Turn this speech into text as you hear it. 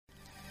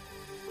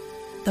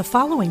The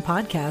following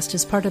podcast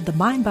is part of the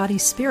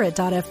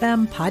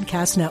MindBodySpirit.fm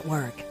podcast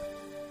network.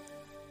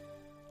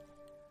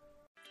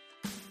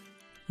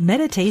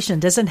 Meditation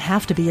doesn't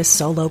have to be a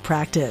solo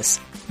practice.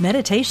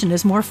 Meditation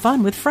is more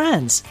fun with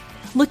friends.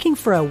 Looking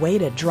for a way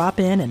to drop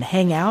in and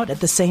hang out at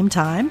the same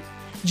time?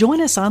 Join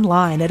us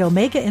online at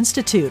Omega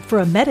Institute for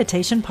a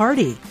meditation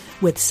party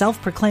with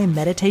self-proclaimed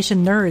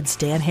meditation nerds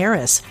Dan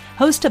Harris,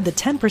 host of the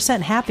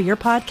 10% Happier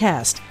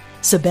podcast,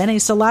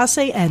 Sebene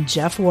Selassie, and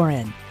Jeff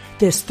Warren.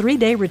 This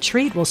 3-day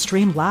retreat will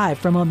stream live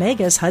from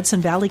Omega's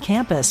Hudson Valley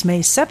campus May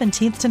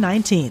 17th to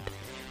 19th.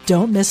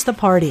 Don't miss the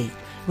party.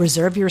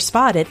 Reserve your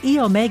spot at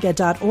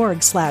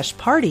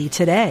eomega.org/party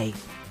today.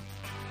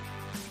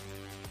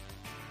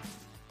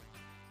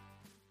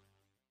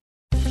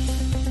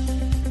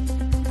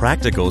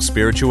 Practical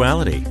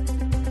spirituality.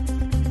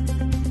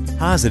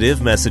 Positive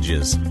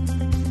messages.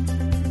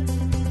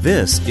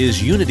 This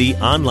is Unity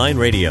Online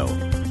Radio,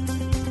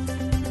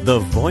 the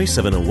voice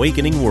of an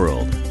awakening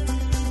world.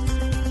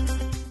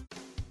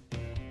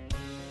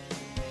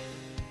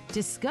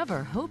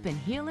 Discover hope and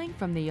healing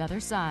from the other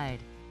side.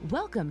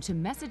 Welcome to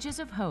Messages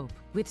of Hope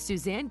with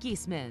Suzanne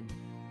Giesemann.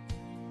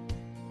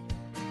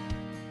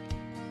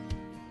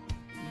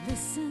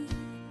 Listen,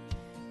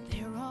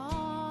 they're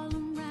all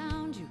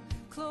around you,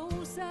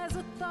 close as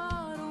a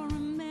thought or a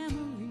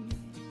memory.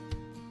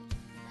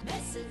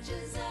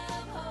 Messages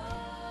of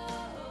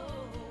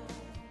hope.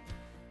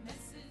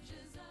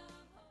 Messages of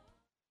hope.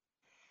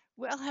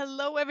 Well,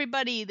 hello,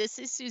 everybody. This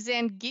is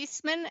Suzanne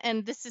Giesemann,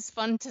 and this is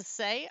Fun to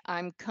Say.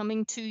 I'm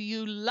coming to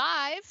you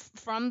live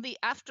from the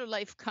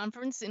Afterlife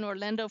Conference in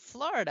Orlando,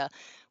 Florida,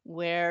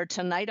 where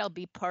tonight I'll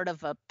be part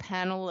of a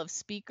panel of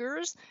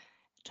speakers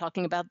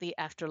talking about the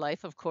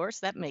afterlife, of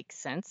course. That makes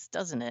sense,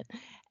 doesn't it?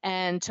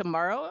 And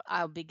tomorrow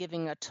I'll be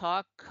giving a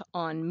talk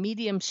on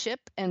mediumship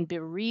and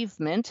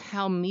bereavement,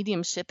 how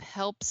mediumship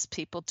helps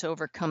people to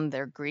overcome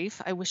their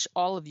grief. I wish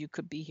all of you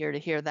could be here to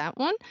hear that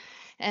one.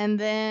 And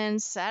then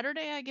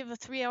Saturday I give a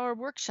 3-hour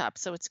workshop,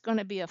 so it's going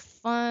to be a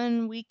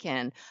fun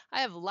weekend.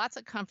 I have lots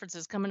of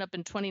conferences coming up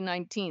in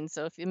 2019,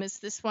 so if you miss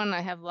this one, I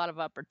have a lot of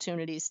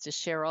opportunities to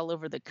share all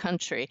over the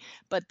country.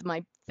 But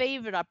my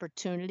favorite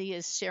opportunity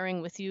is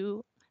sharing with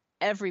you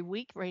every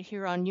week right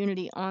here on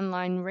Unity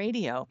Online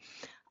Radio.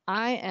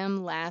 I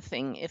am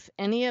laughing. If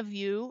any of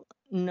you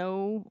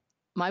know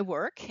my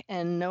work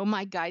and know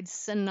my guide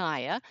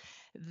Sanaya,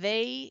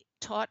 they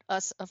taught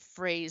us a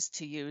phrase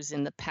to use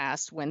in the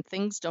past when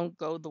things don't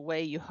go the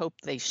way you hope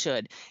they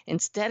should.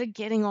 Instead of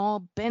getting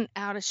all bent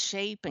out of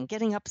shape and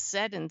getting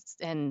upset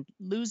and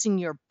losing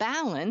your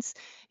balance,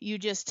 you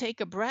just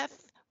take a breath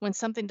when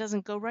something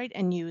doesn't go right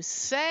and you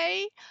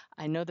say,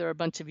 I know there are a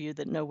bunch of you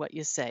that know what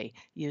you say.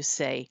 You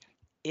say,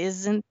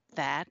 "Isn't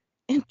that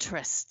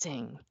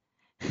interesting?"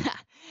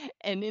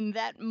 And in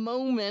that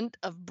moment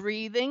of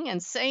breathing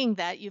and saying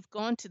that, you've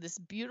gone to this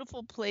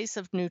beautiful place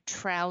of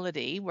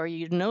neutrality where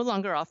you're no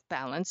longer off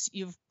balance.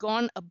 You've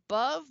gone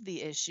above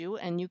the issue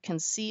and you can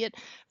see it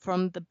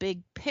from the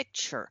big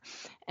picture.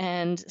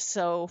 And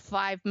so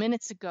 5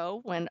 minutes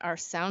ago, when our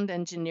sound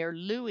engineer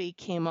Louie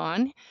came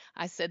on,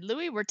 I said,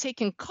 "Louie, we're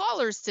taking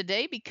callers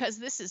today because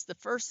this is the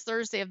first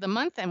Thursday of the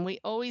month and we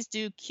always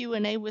do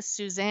Q&A with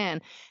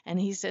Suzanne." And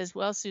he says,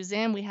 "Well,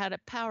 Suzanne, we had a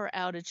power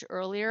outage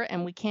earlier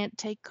and we can't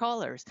take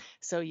callers."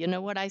 So you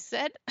know what I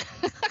said? I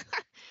said,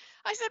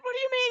 "What do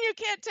you mean you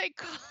can't take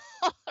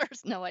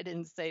callers?" No, I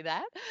didn't say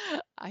that.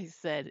 I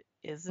said,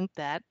 "Isn't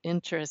that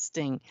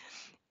interesting?"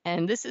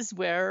 And this is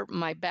where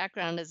my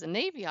background as a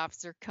Navy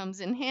officer comes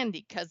in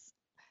handy because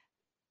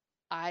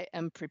I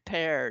am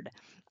prepared.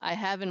 I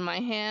have in my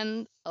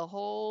hand a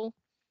whole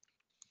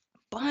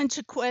bunch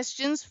of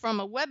questions from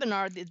a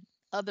webinar the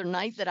other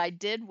night that I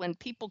did when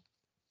people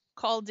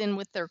called in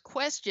with their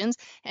questions,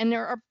 and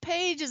there are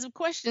pages of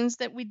questions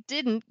that we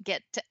didn't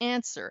get to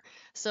answer.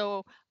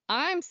 So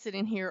I'm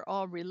sitting here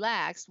all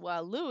relaxed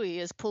while Louis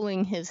is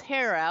pulling his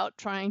hair out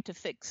trying to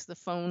fix the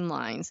phone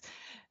lines.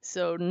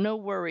 So no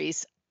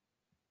worries.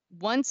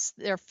 Once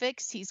they're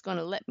fixed, he's going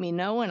to let me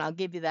know, and I'll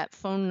give you that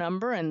phone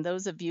number. And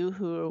those of you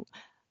who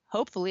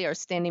hopefully are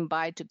standing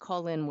by to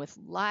call in with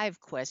live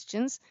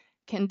questions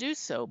can do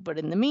so. But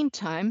in the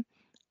meantime,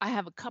 I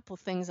have a couple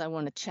things I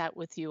want to chat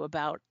with you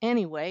about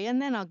anyway,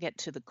 and then I'll get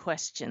to the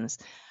questions.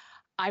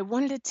 I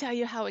wanted to tell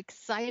you how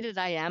excited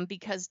I am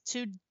because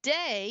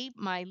today,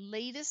 my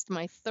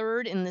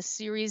third in the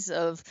series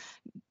of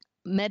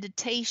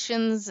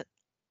meditations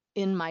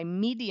in my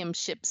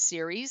mediumship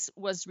series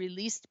was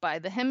released by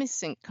the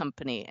Hemisync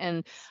company.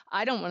 And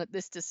I don't want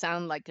this to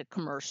sound like a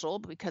commercial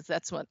because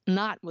that's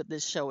not what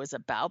this show is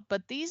about,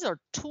 but these are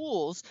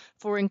tools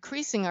for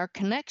increasing our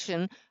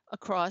connection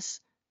across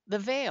the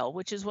veil,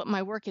 which is what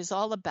my work is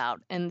all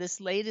about. And this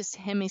latest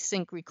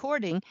Hemisync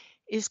recording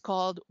is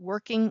called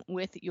Working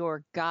with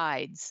Your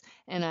Guides.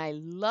 And I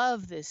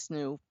love this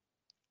new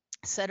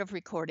set of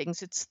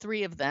recordings. It's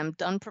 3 of them,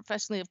 done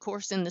professionally, of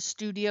course, in the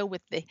studio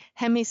with the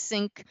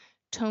Hemisync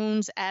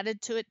tones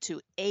added to it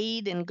to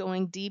aid in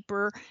going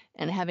deeper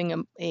and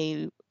having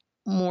a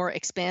more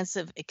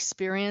expansive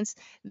experience.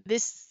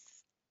 This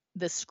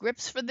the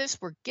scripts for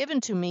this were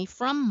given to me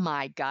from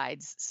my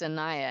guides,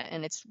 Sanaya,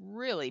 and it's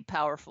really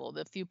powerful.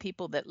 The few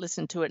people that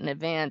listened to it in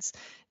advance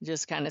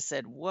just kind of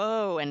said,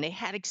 whoa, and they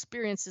had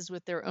experiences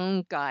with their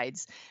own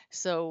guides.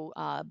 So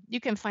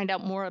you can find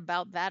out more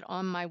about that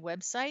on my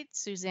website,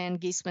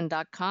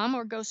 SuzanneGiesman.com,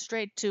 or go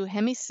straight to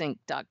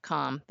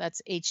Hemi-Sync.com.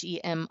 That's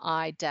HEMI-SYNC.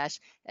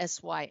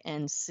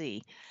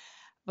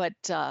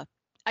 But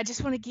I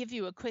just want to give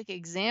you a quick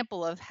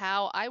example of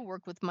how I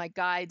work with my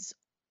guides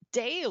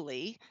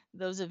daily.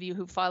 Those of you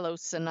who follow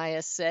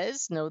Sanaya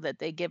Says know that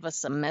they give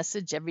us a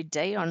message every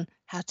day on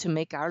how to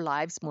make our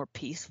lives more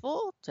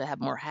peaceful, to have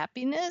more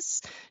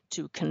happiness,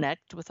 to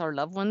connect with our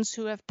loved ones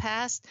who have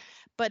passed.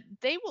 But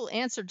they will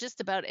answer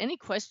just about any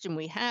question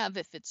we have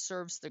if it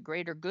serves the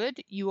greater good.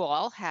 You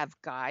all have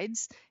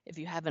guides. If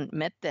you haven't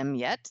met them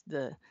yet,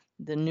 the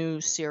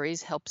new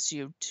series helps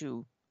you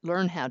to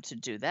learn how to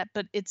do that,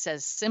 but it's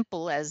as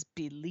simple as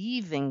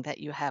believing that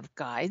you have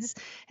guides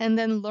and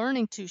then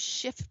learning to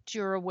shift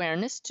your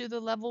awareness to the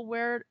level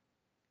where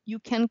you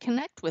can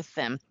connect with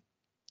them.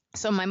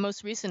 So my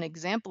most recent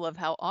example of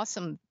how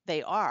awesome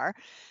they are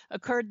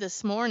occurred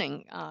this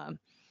morning.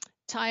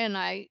 Ty and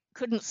I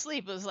couldn't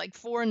sleep. It was like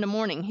 4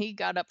 a.m. He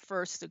got up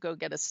first to go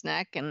get a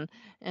snack, and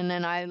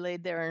then I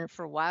laid there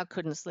for a while,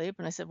 couldn't sleep.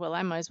 And I said, well,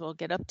 I might as well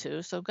get up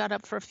too. So got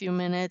up for a few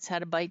minutes,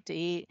 had a bite to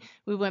eat.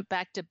 We went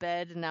back to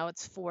bed, and now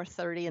it's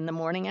 4:30 in the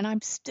morning, and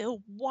I'm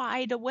still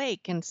wide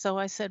awake. And so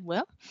I said,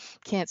 well,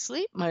 can't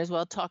sleep. Might as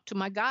well talk to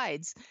my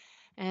guides.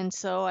 And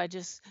so I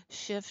just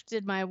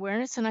shifted my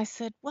awareness, and I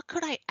said, what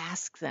could I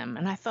ask them?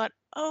 And I thought,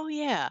 oh,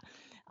 yeah.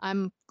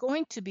 I'm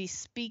going to be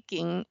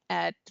speaking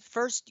at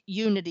First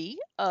Unity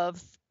of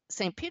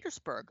St.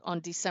 Petersburg on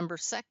December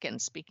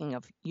 2nd, speaking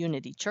of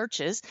Unity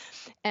churches.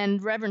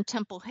 And Reverend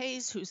Temple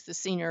Hayes, who's the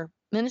senior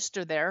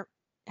minister there,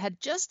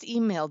 had just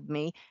emailed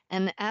me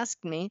and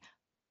asked me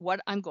what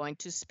I'm going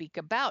to speak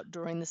about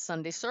during the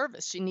Sunday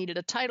service. She needed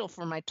a title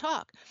for my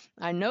talk.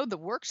 I know the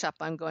workshop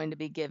I'm going to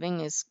be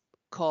giving is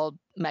called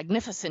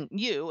Magnificent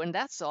You, and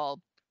that's all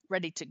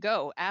ready to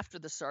go after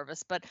the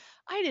service, but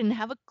I didn't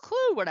have a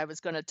clue what I was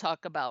going to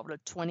talk about, a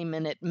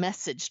 20-minute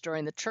message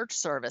during the church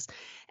service.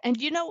 And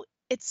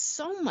it's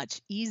so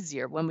much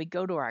easier when we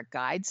go to our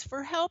guides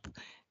for help.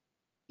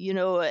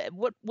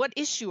 What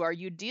issue are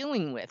you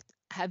dealing with?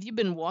 Have you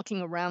been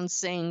walking around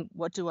saying,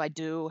 what do I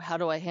do? How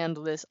do I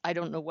handle this? I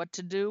don't know what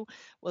to do.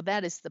 Well,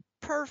 that is the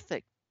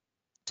perfect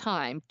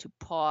time to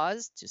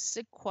pause, to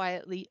sit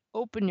quietly,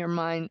 open your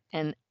mind,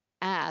 and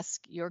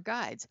ask your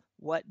guides,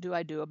 what do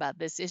I do about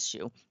this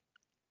issue?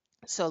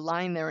 So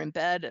lying there in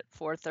bed at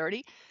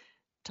 4:30,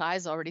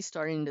 Ty's already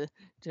starting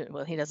to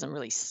well, he doesn't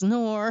really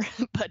snore,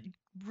 but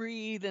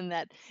breathe in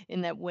that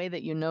way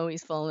that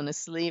he's fallen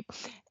asleep.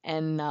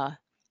 And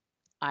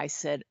I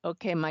said,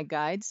 okay, my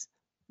guides,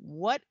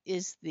 what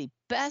is the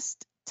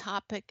best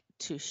topic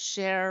to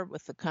share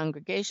with the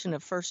congregation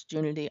of First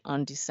Unity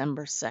on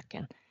December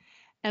 2nd?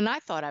 And I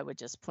thought I would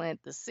just plant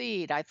the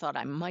seed. I thought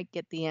I might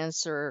get the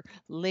answer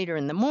later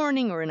in the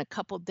morning or in a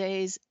couple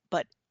days,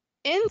 but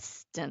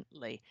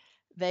instantly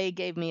they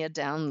gave me a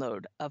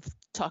download of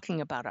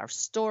talking about our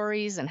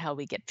stories and how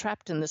we get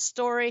trapped in the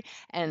story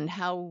and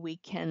how we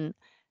can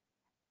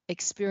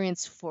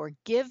experience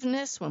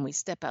forgiveness when we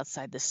step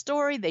outside the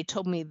story. They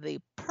told me the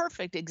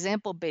perfect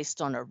example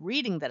based on a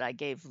reading that I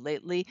gave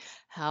lately,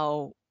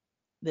 how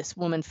this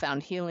woman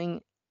found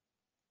healing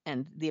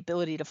and the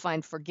ability to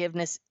find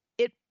forgiveness.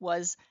 It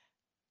was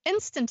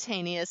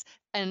instantaneous,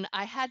 and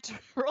I had to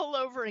roll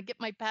over and get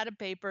my pad of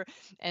paper,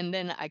 and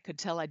then I could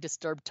tell I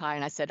disturbed Ty,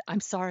 and I said,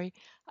 I'm sorry,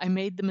 I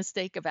made the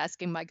mistake of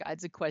asking my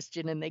guides a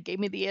question, and they gave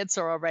me the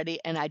answer already,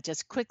 and I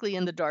just quickly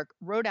in the dark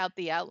wrote out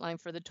the outline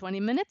for the 20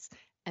 minutes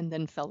and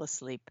then fell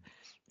asleep.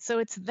 So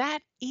it's that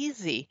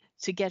easy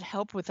to get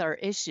help with our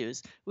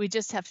issues. We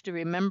just have to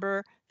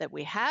remember that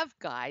we have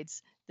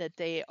guides, that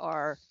they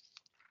are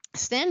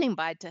standing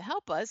by to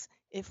help us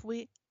if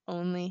we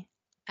only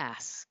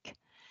ask.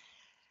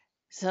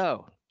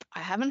 So I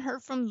haven't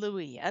heard from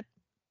Louie yet.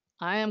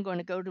 I am going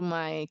to go to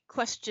my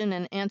question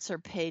and answer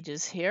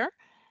pages here.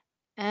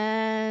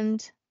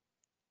 And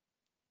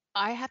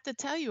I have to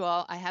tell you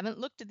all, I haven't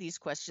looked at these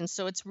questions,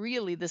 so it's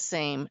really the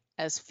same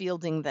as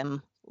fielding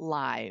them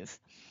live.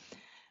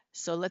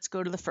 So let's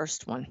go to the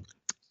first one.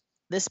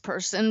 This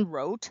person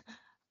wrote,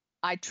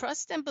 I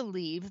trust and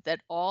believe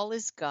that all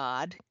is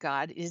God.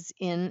 God is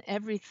in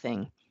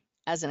everything.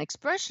 As an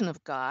expression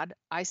of God,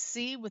 I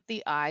see with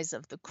the eyes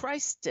of the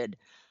Christed.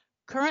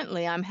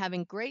 Currently, I'm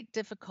having great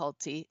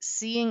difficulty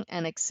seeing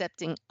and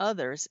accepting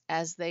others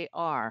as they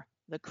are,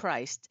 the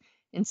Christ.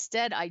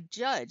 Instead, I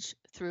judge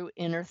through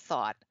inner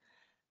thought.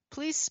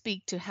 Please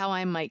speak to how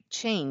I might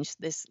change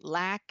this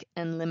lack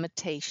and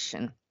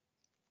limitation.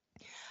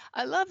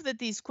 I love that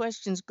these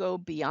questions go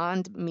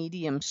beyond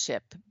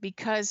mediumship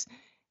because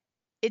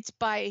it's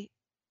by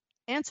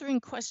answering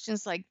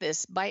questions like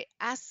this by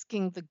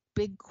asking the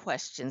big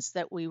questions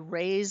that we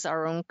raise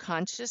our own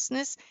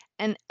consciousness.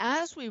 And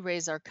as we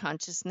raise our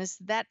consciousness,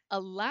 that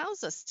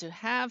allows us to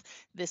have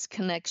this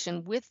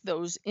connection with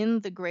those in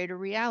the greater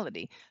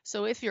reality.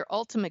 So if your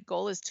ultimate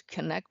goal is to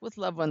connect with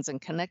loved ones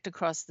and connect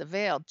across the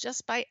veil,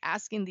 just by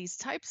asking these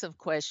types of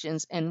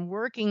questions and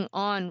working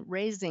on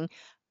raising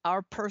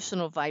our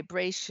personal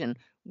vibration,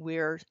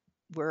 we're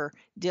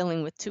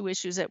dealing with two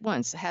issues at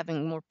once,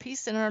 having more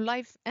peace in our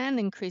life and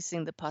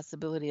increasing the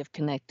possibility of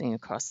connecting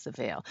across the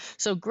veil.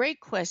 So great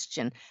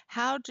question.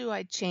 How do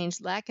I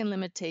change lack and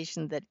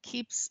limitation that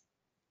keeps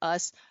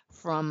us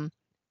from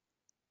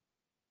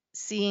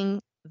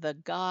seeing the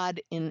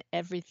God in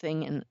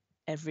everything and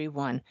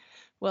everyone?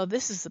 Well,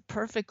 this is the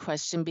perfect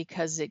question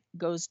because it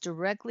goes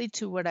directly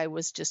to what I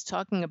was just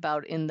talking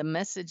about in the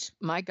message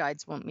my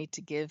guides want me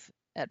to give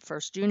at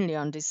First Unity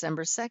on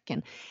December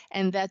 2nd.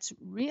 And that's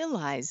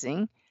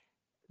realizing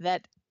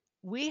that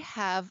we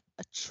have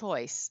a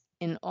choice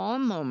in all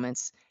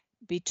moments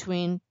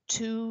between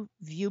two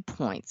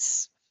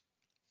viewpoints,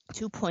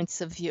 2 points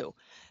of view.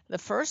 The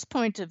first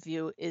point of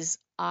view is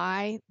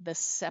I, the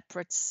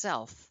separate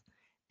self.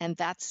 And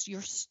that's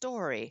your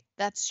story.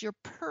 That's your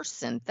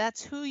person.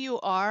 That's who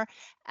you are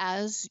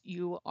as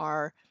you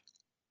are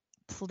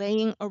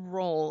playing a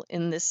role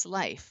in this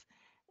life.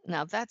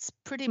 Now, that's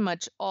pretty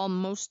much all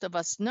most of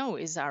us know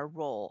is our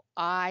role.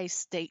 I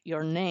state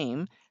your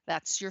name.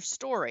 That's your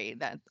story.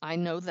 That I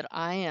know that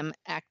I am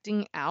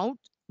acting out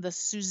the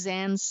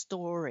Suzanne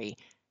story.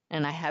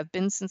 And I have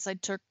been since I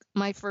took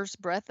my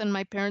first breath, and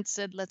my parents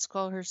said, let's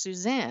call her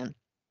Suzanne.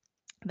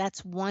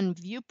 That's one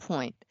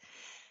viewpoint.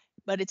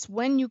 But it's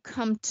when you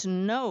come to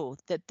know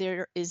that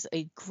there is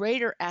a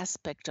greater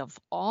aspect of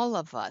all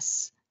of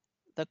us.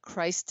 The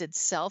Christed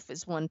self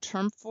is one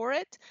term for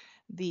it.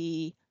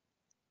 The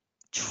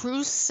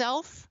true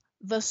self,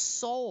 the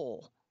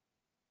soul.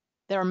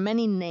 There are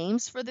many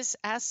names for this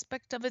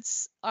aspect of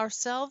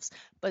ourselves,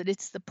 but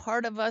it's the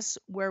part of us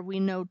where we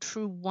know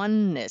true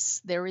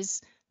oneness. There is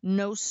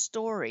no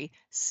story,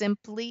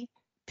 simply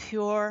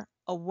pure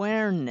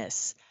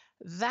awareness.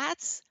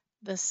 That's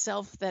the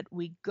self that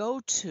we go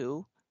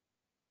to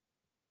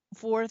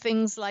for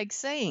things like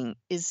saying,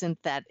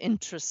 isn't that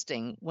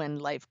interesting when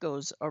life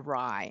goes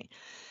awry?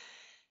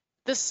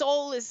 The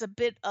soul is a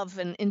bit of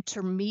an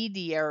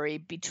intermediary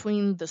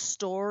between the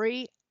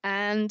story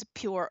and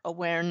pure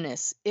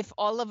awareness. If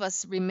all of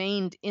us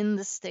remained in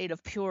the state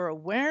of pure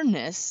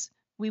awareness,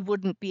 we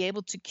wouldn't be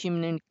able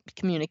to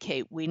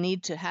communicate. We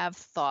need to have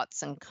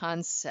thoughts and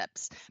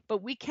concepts,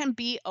 but we can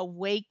be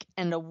awake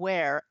and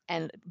aware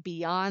and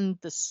beyond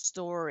the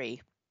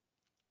story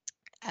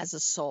as a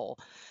soul.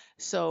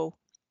 So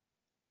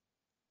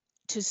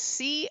to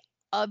see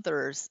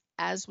others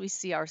as we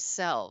see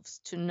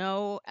ourselves, to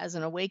know as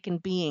an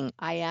awakened being,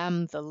 I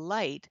am the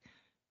light,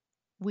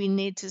 we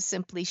need to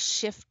simply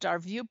shift our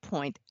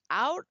viewpoint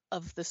out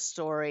of the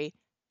story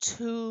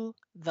to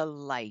the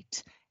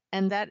light.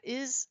 And that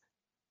is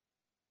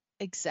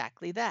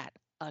exactly that,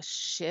 a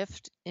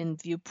shift in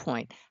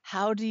viewpoint.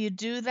 How do you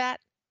do that?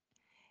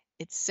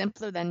 It's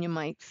simpler than you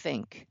might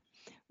think.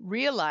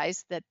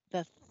 Realize that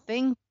the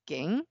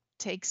thinking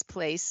takes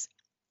place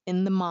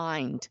in the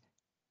mind,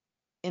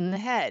 in the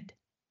head.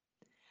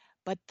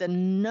 But the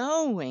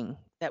knowing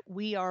that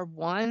we are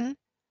one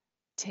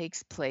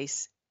takes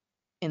place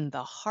in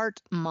the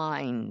heart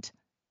mind.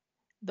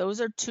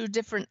 Those are two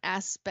different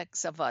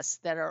aspects of us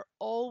that are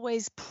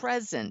always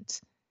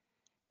present.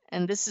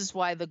 And this is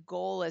why the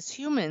goal as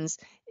humans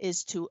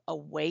is to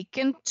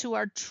awaken to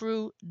our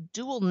true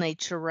dual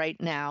nature right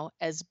now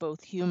as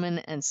both human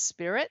and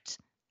spirit,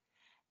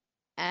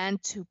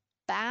 and to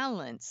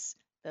balance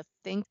the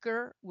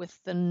thinker with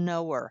the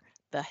knower,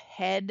 the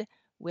head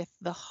with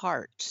the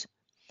heart.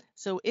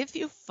 So if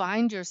you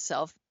find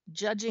yourself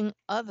judging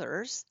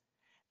others,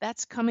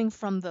 that's coming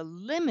from the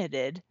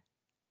limited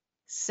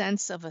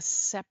sense of a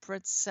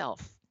separate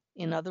self.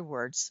 In other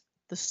words,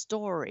 the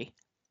story.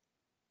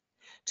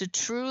 To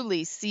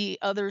truly see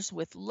others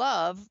with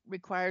love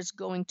requires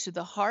going to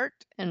the heart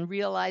and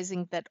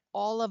realizing that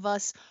all of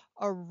us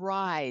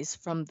arise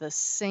from the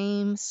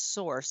same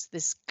source,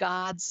 this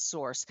God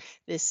source,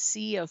 this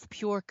sea of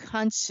pure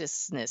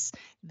consciousness,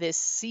 this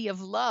sea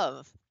of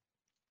love.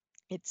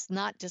 It's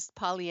not just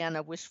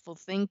Pollyanna wishful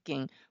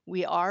thinking.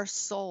 We are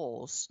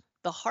souls.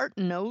 The heart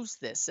knows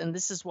this, and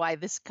this is why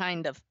this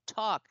kind of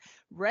talk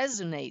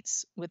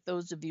resonates with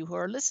those of you who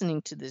are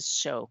listening to this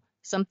show.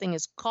 Something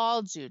has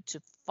called you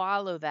to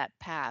follow that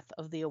path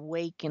of the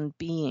awakened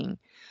being.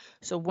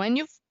 So when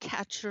you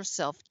catch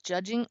yourself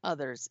judging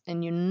others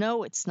and you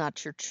know it's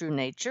not your true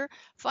nature,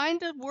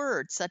 find a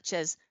word such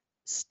as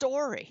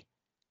story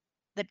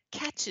that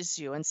catches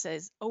you and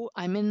says, oh,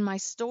 I'm in my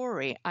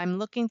story. I'm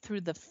looking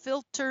through the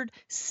filtered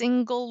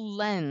single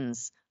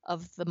lens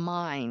of the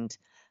mind.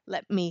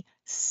 Let me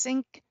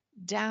sink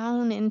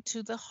down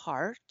into the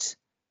heart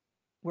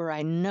where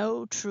I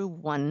know true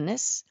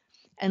oneness,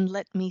 and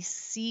let me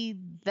see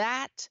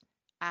that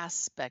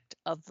aspect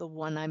of the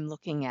one I'm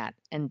looking at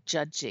and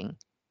judging.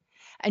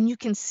 And you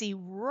can see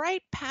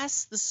right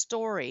past the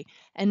story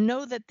and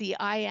know that the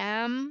I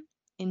am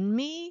in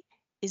me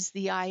is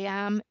the I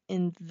am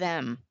in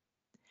them.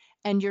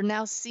 And you're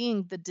now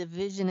seeing the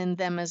division in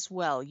them as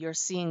well. You're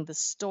seeing the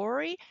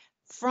story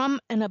from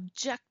an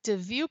objective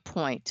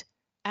viewpoint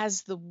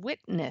as the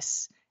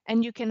witness.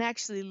 And you can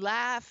actually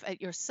laugh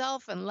at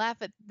yourself and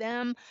laugh at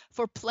them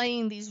for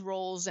playing these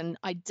roles and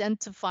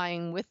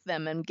identifying with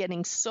them and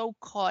getting so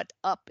caught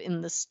up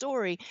in the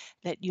story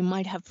that you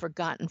might have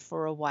forgotten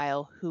for a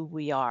while who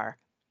we are.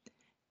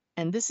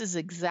 And this is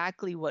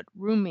exactly what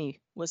Rumi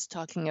was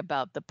talking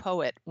about, the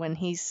poet, when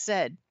he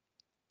said,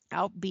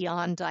 out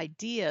beyond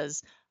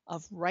ideas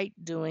of right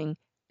doing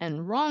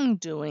and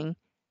wrongdoing,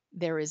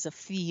 there is a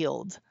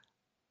field.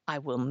 I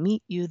will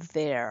meet you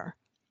there.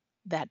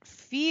 That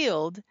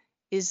field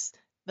is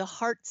the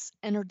heart's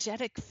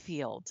energetic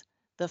field,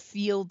 the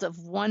field of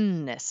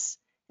oneness.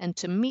 And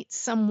to meet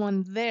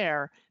someone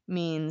there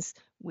means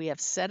we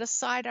have set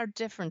aside our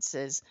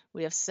differences.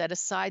 We have set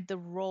aside the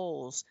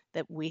roles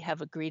that we have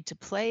agreed to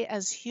play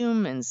as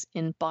humans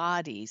in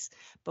bodies,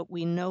 but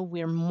we know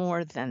we're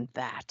more than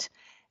that.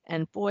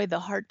 And boy, the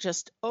heart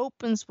just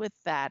opens with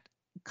that.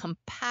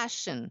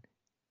 Compassion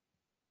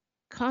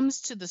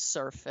comes to the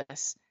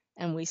surface,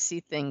 and we see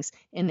things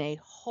in a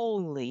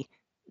wholly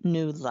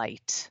new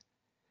light.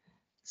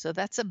 So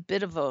that's a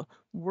bit of a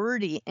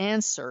wordy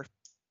answer,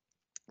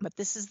 but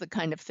this is the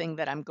kind of thing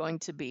that I'm going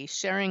to be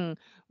sharing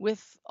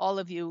with all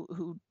of you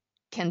who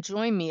can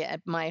join me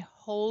at my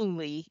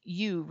Holy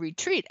You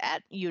retreat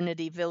at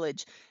Unity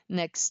Village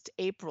next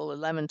April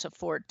 11 to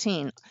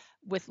 14,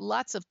 with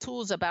lots of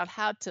tools about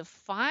how to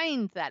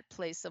find that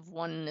place of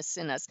oneness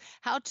in us,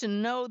 how to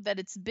know that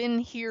it's been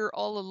here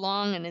all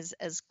along and is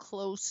as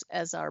close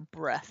as our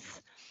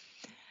breath.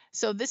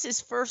 So this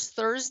is First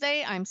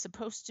Thursday. I'm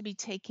supposed to be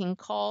taking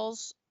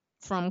calls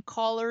from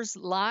callers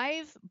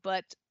live,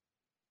 but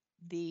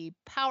the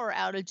power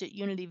outage at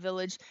Unity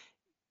Village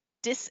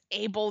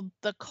disabled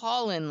the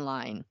call-in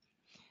line.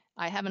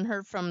 I haven't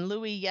heard from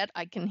Louis yet.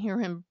 I can hear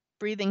him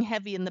breathing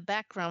heavy in the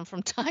background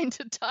from time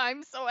to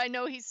time, so I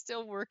know he's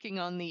still working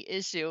on the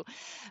issue.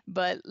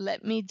 But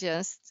let me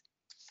just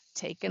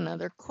take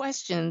another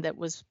question that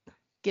was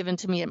given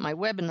to me at my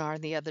webinar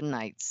the other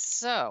night.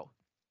 So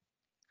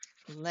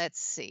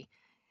let's see.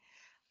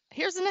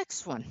 Here's the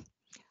next one.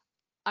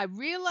 I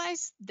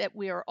realize that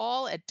we are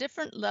all at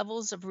different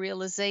levels of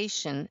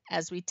realization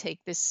as we take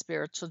this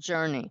spiritual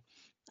journey.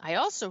 I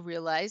also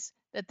realize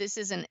that this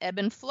is an ebb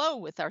and flow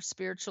with our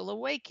spiritual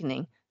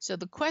awakening. So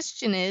the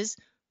question is,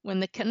 when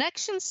the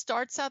connection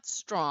starts out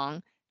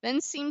strong, then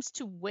seems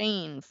to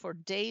wane for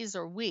days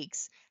or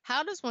weeks,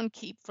 how does one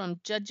keep from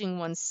judging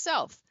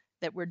oneself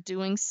that we're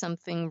doing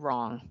something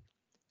wrong?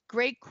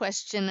 Great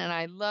question, and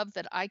I love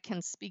that I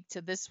can speak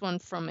to this one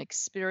from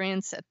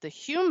experience at the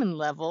human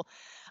level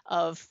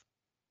of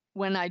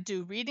when I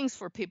do readings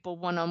for people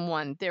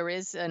one-on-one, there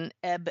is an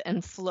ebb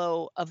and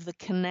flow of the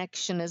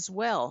connection as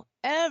well.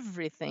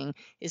 Everything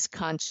is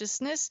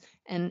consciousness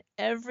and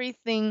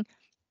everything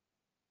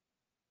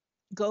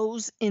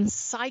goes in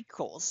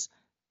cycles.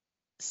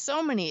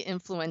 So many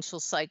influential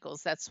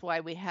cycles. That's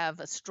why we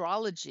have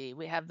astrology.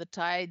 We have the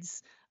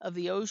tides of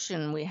the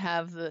ocean. We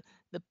have the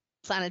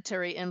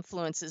planetary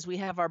influences. We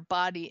have our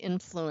body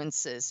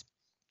influences.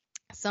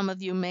 Some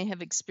of you may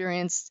have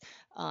experienced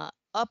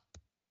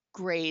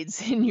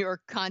upgrades in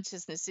your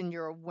consciousness, in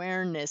your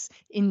awareness,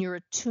 in your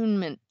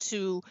attunement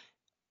to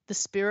the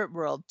spirit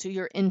world, to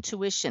your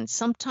intuition.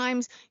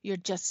 Sometimes you're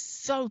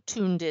just so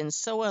tuned in,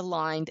 so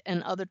aligned,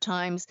 and other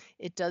times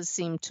it does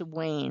seem to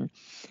wane.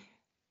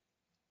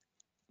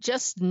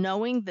 Just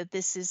knowing that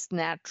this is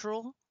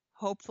natural,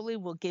 hopefully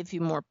will give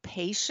you more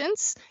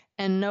patience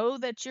and know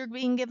that you're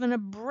being given a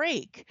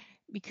break,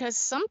 because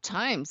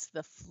sometimes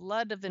the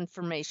flood of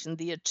information,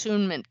 the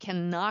attunement,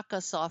 can knock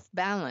us off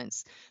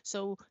balance.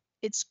 So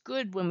it's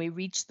good when we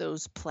reach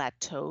those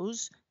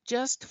plateaus,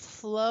 just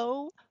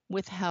flow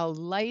with how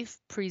life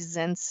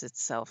presents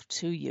itself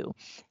to you.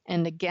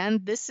 And again,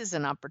 this is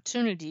an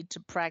opportunity to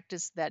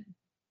practice the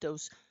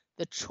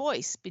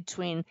choice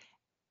between,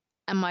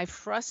 am I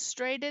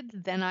frustrated?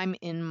 Then I'm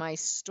in my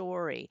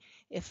story.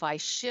 If I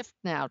shift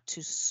now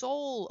to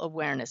soul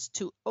awareness,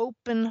 to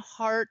open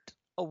heart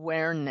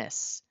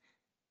awareness,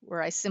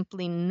 where I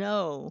simply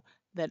know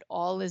that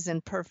all is in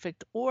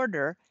perfect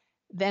order,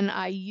 then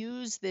I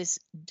use this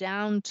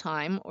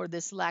downtime or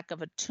this lack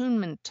of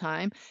attunement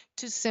time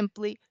to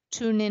simply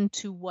tune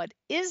into what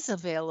is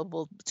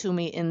available to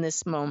me in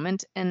this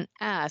moment and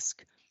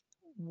ask,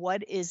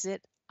 what is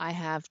it I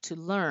have to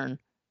learn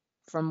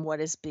from what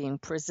is being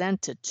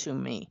presented to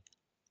me?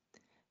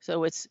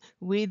 So it's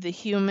we, the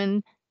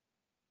human,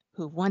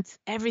 who wants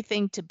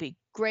everything to be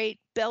great,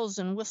 bells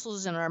and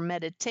whistles in our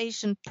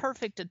meditation,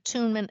 perfect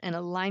attunement and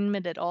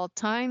alignment at all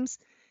times.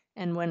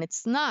 And when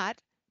it's not,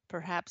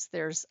 perhaps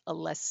there's a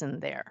lesson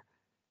there.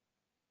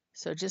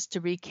 So just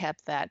to recap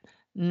that,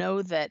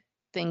 know that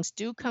things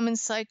do come in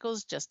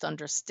cycles. Just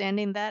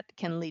understanding that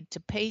can lead to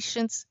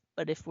patience.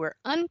 But if we're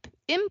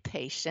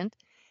impatient,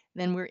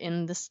 then we're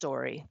in the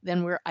story.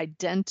 Then we're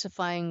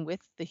identifying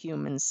with the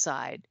human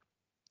side.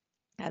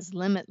 As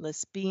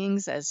limitless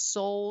beings, as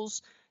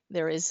souls,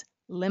 there is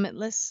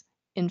limitless,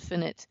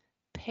 infinite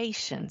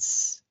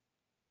patience.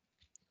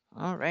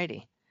 All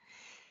righty.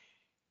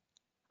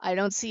 I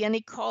don't see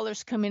any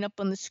callers coming up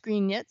on the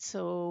screen yet,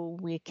 so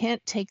we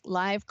can't take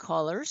live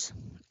callers,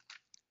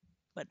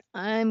 but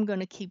I'm going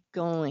to keep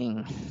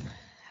going.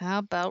 How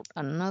about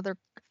another?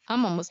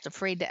 I'm almost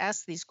afraid to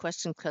ask these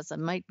questions because I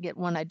might get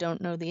one I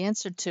don't know the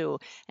answer to.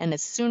 And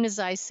as soon as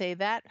I say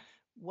that,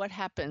 what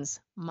happens?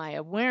 My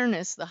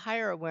awareness, the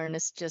higher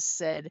awareness, just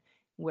said,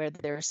 where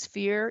there's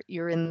fear,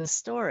 you're in the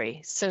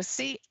story. So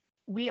see,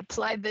 we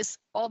apply this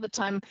all the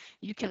time.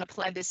 You can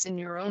apply this in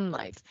your own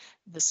life.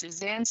 The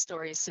Suzanne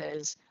story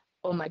says,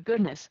 oh my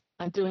goodness,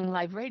 I'm doing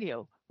live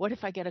radio. What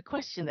if I get a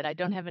question that I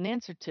don't have an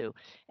answer to?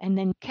 And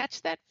then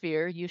catch that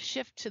fear, you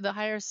shift to the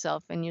higher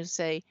self and you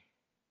say,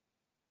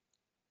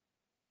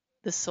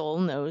 the soul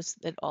knows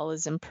that all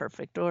is in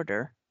perfect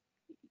order.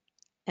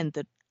 And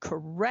the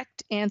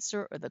correct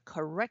answer or the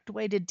correct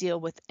way to deal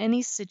with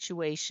any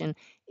situation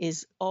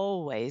is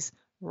always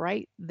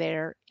right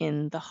there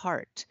in the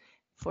heart.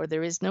 For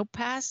there is no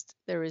past,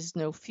 there is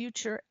no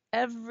future.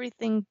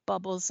 Everything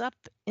bubbles up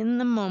in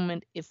the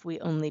moment if we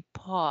only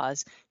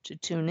pause to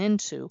tune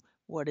into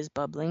what is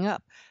bubbling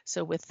up.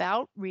 So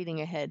without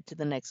reading ahead to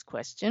the next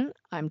question,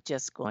 I'm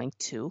just going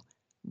to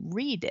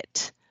read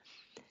it.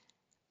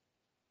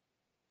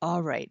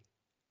 All right.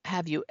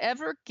 Have you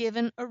ever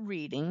given a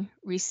reading,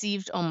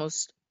 received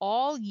almost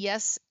all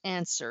yes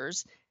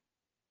answers,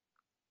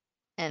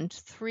 and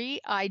 3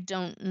 I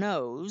don't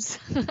knows,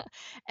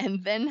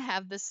 and then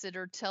have the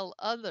sitter tell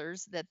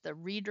others that the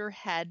reader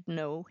had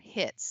no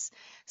hits?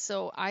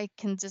 So I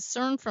can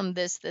discern from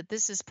this that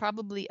this is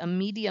probably a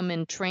medium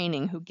in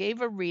training who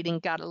gave a reading,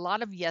 got a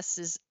lot of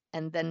yeses,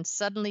 and then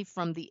suddenly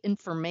from the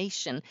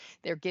information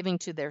they're giving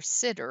to their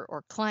sitter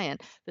or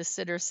client, the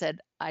sitter said,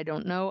 I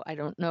don't know, I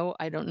don't know,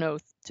 I don't know,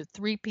 to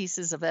 3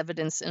 pieces of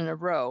evidence in a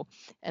row.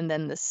 And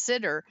then the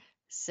sitter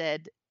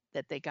said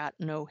that they got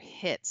no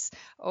hits.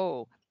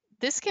 Oh,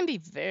 this can be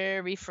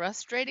very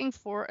frustrating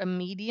for a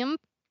medium.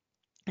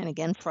 And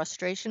again,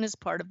 frustration is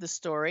part of the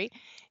story.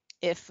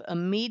 If a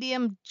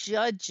medium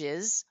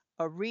judges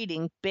a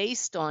reading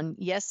based on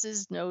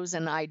yeses, nos,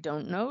 and I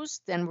don't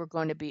knows, then we're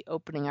going to be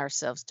opening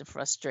ourselves to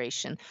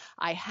frustration.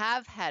 I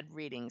have had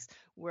readings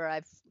where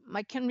I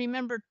can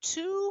remember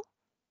 2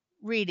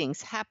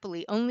 readings,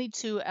 happily, only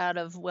 2 out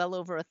of well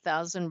over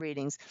 1,000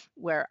 readings,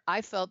 where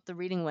I felt the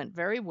reading went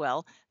very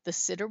well. The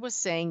sitter was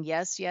saying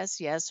yes,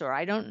 yes, yes, or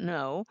I don't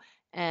know.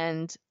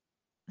 And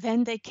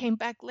then they came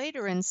back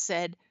later and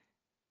said,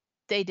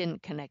 they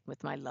didn't connect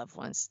with my loved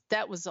ones.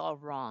 That was all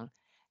wrong.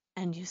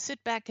 And you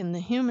sit back and the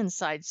human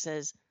side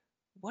says,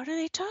 what are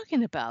they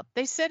talking about?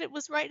 They said it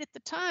was right at the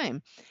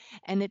time.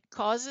 And it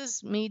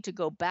causes me to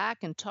go back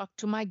and talk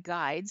to my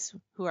guides,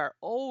 who are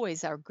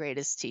always our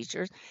greatest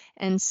teachers,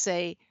 and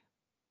say,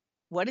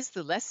 what is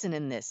the lesson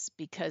in this?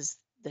 Because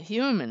the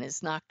human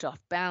is knocked off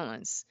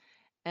balance.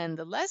 And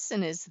the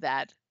lesson is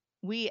that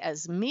we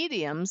as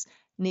mediums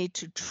need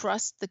to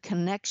trust the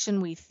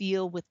connection we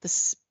feel with the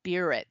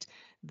spirit.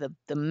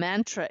 The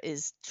mantra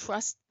is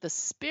trust the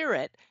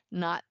spirit,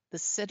 not the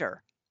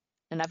sitter.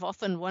 And I've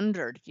often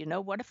wondered,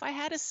 what if I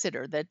had a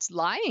sitter that's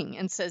lying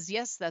and says,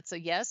 yes, that's a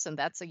yes, and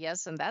that's a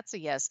yes, and that's a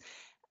yes?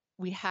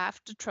 We have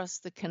to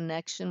trust the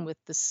connection with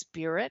the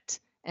spirit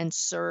and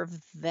serve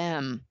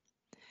them.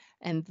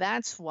 And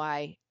that's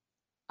why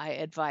I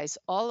advise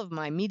all of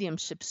my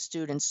mediumship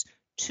students,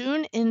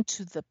 tune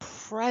into the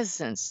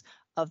presence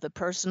of the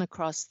person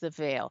across the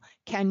veil.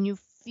 Can you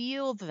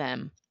feel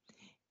them?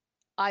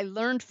 I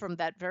learned from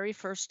that very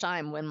first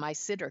time when my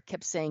sitter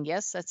kept saying,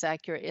 yes, that's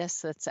accurate,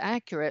 yes, that's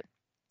accurate,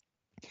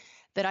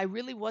 that I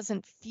really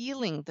wasn't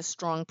feeling the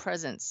strong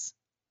presence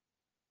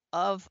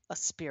of a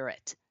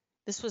spirit.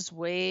 This was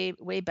way,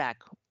 way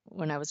back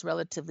when I was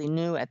relatively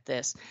new at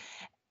this.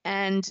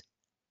 And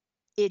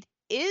it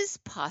is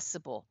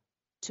possible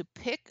to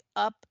pick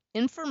up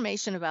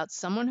information about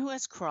someone who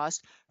has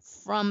crossed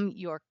from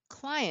your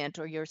client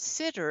or your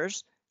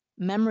sitter's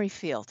memory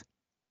field.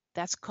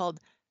 That's called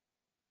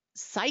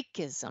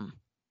psychism.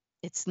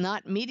 It's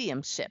not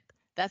mediumship.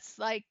 That's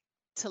like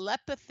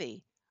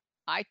telepathy.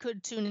 I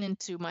could tune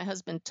into my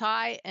husband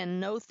Ty and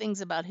know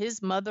things about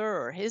his mother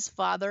or his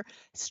father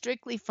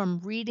strictly from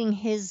reading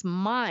his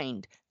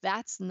mind.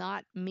 That's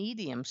not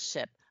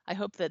mediumship. I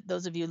hope that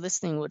those of you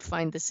listening would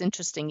find this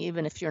interesting,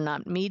 even if you're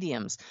not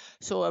mediums.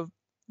 So a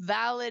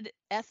valid,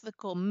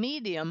 ethical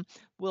medium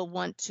will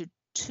want to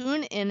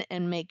tune in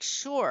and make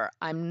sure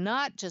I'm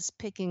not just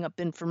picking up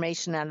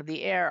information out of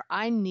the air.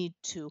 I need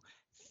to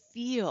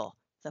feel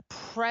the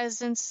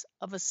presence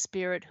of a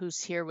spirit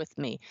who's here with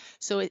me.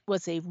 So it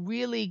was a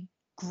really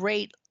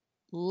great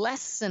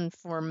lesson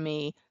for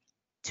me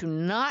to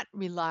not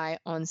rely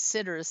on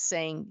sitters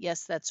saying,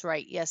 yes, that's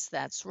right, yes,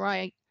 that's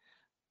right,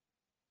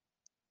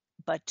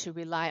 but to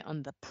rely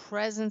on the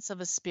presence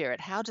of a spirit.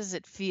 How does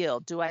it feel?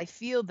 Do I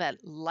feel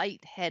that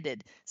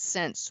lightheaded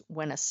sense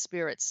when a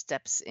spirit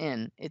steps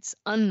in? It's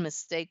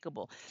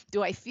unmistakable.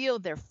 Do I feel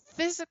their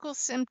physical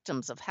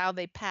symptoms of how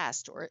they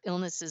passed or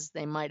illnesses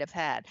they might have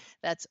had?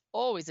 That's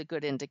always a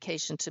good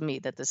indication to me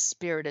that the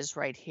spirit is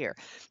right here.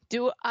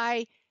 Do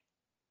I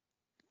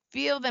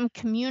feel them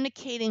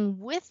communicating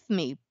with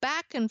me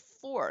back and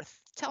forth,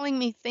 telling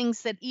me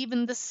things that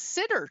even the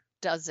sitter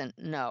doesn't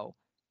know?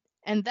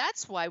 And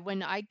that's why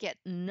when I get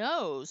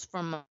no's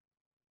from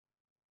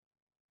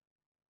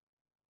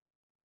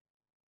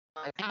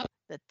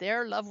that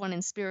their loved one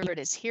in spirit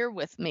is here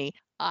with me,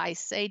 I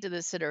say to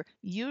the sitter,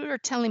 you are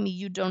telling me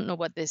you don't know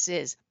what this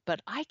is,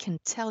 but I can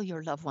tell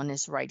your loved one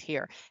is right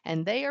here.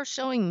 And they are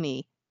showing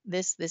me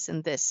this, this,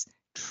 and this.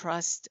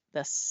 Trust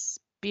the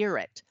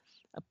spirit.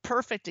 A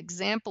perfect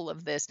example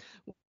of this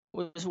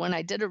was when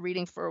I did a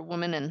reading for a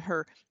woman, and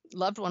her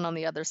loved one on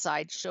the other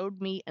side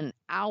showed me an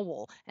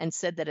owl and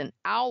said that an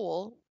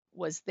owl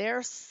was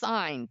their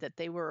sign that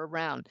they were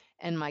around.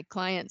 And my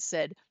client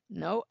said,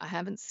 no, I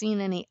haven't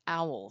seen any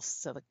owls.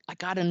 So I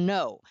got to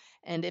know.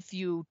 And if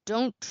you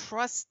don't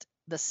trust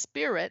the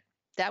spirit,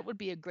 that would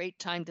be a great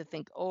time to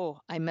think, oh,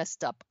 I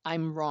messed up,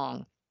 I'm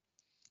wrong,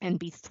 and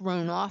be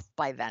thrown off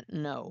by that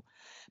no.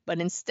 But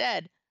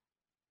instead,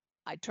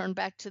 I turned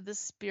back to the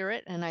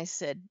spirit and I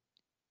said,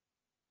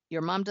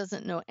 your mom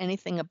doesn't know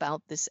anything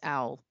about this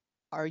owl.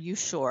 Are you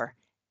sure?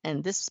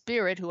 And this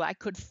spirit, who I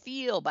could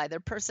feel by their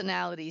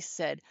personality,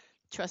 said,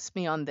 trust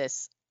me on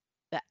this.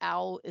 The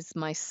owl is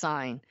my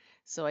sign.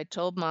 So I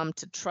told mom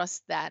to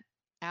trust that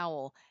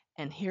owl.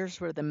 And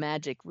here's where the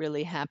magic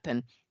really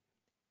happened.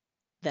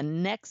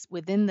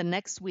 Within the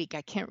next week,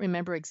 I can't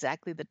remember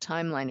exactly the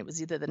timeline. It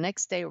was either the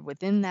next day or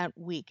within that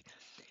week.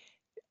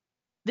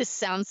 This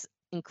sounds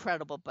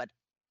incredible, but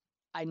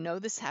I know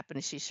this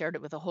happened. She shared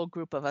it with a whole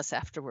group of us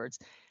afterwards.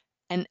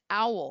 An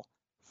owl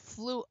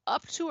flew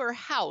up to her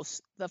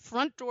house. The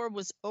front door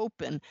was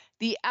open.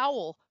 The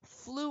owl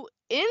flew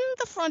in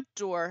the front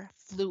door,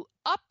 flew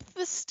up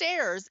the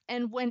stairs,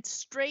 and went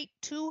straight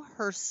to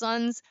her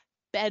son's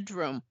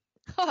bedroom.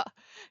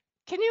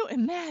 Can you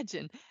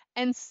imagine?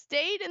 And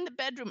stayed in the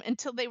bedroom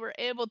until they were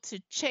able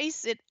to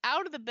chase it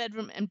out of the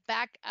bedroom and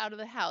back out of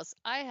the house.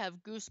 I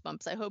have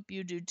goosebumps. I hope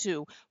you do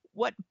too.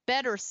 What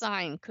better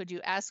sign could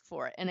you ask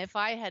for? And if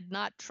I had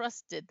not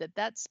trusted that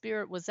that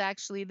spirit was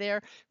actually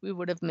there, we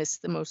would have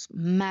missed the most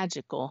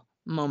magical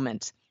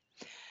moment.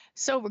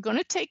 So we're going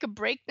to take a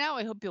break now.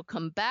 I hope you'll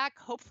come back.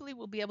 Hopefully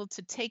we'll be able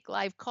to take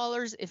live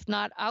callers. If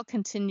not, I'll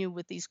continue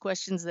with these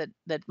questions that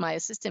my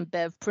assistant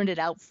Bev printed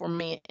out for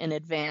me in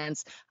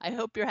advance. I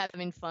hope you're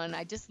having fun.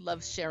 I just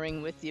love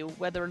sharing with you,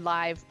 whether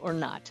live or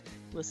not.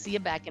 We'll see you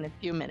back in a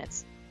few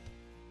minutes.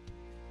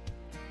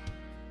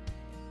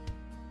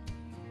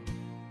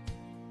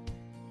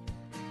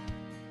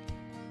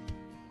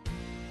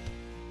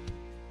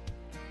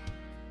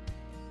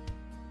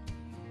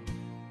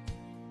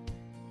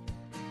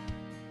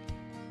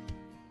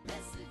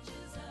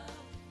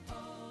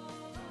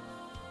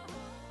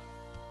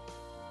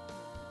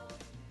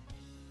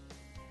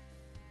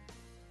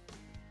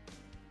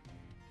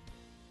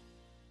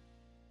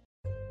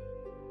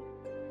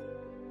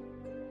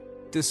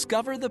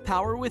 Discover the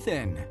power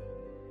within.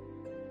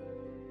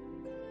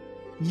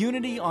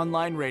 Unity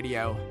Online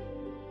Radio.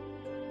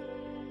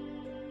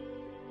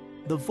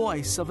 The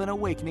voice of an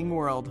awakening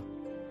world.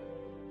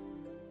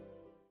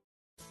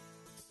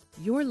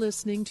 You're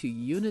listening to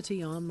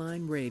Unity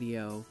Online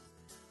Radio.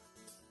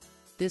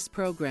 This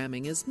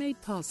programming is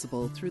made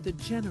possible through the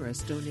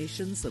generous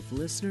donations of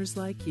listeners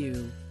like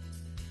you.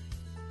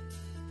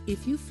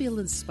 If you feel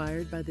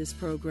inspired by this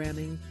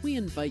programming, we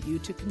invite you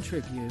to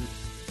contribute.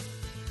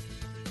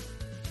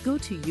 Go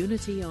to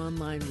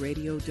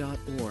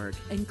unityonlineradio.org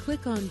and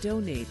click on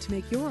Donate to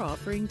make your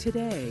offering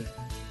today.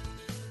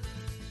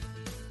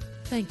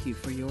 Thank you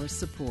for your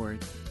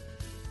support.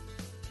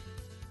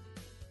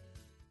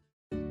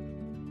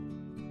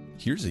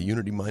 Here's a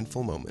Unity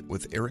Mindful Moment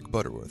with Eric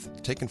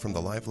Butterworth, taken from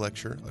the live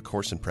lecture, A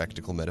Course in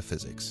Practical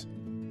Metaphysics.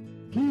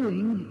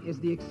 Healing is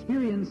the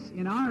experience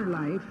in our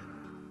life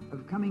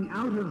of coming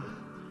out of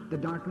the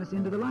darkness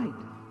into the light,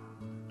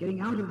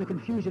 getting out of the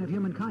confusion of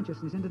human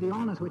consciousness into the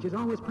allness which is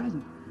always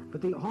present.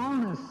 But the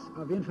allness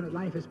of infinite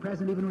life is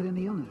present even within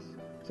the illness.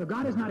 So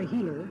God is not a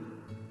healer.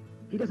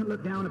 He doesn't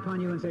look down upon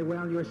you and say,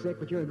 well, you're sick,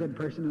 but you're a good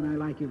person, and I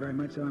like you very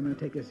much, so I'm going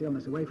to take this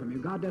illness away from you.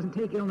 God doesn't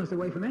take illness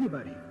away from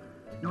anybody,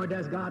 nor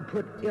does God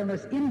put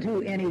illness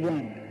into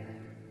anyone,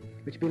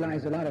 which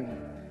belies a lot of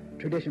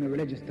traditional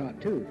religious thought,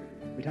 too.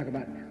 We talk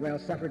about, well,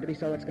 suffered to be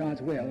so, it's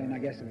God's will, and I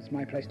guess it's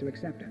my place to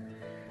accept it.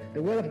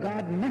 The will of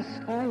God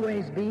must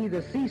always be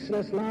the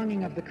ceaseless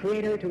longing of the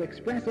Creator to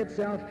express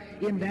itself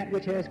in that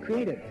which has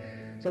created.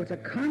 So it's a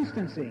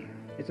constancy,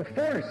 it's a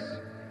force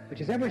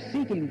which is ever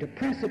seeking to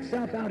press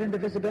itself out into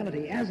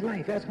visibility as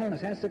life, as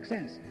wholeness, as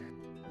success.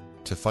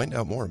 To find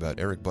out more about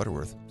Eric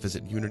Butterworth,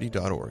 visit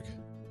unity.org.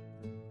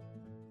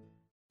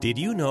 Did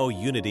you know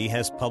Unity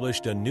has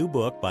published a new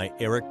book by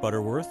Eric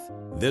Butterworth?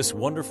 This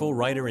wonderful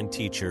writer and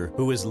teacher,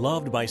 who is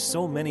loved by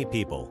so many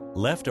people,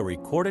 left a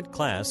recorded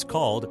class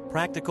called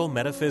Practical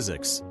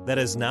Metaphysics that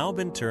has now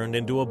been turned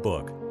into a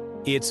book.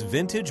 It's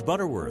vintage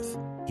Butterworth.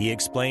 He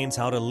explains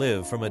how to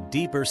live from a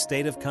deeper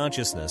state of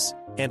consciousness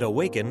and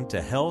awaken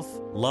to health,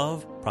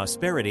 love,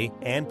 prosperity,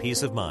 and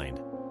peace of mind.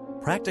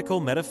 Practical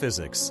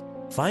Metaphysics.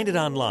 Find it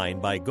online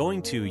by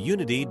going to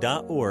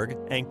unity.org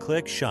and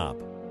click Shop.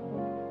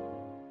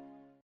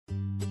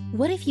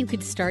 What if you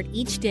could start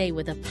each day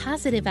with a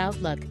positive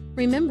outlook,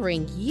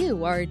 remembering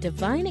you are a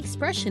divine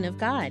expression of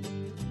God?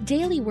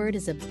 Daily Word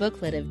is a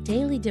booklet of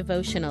daily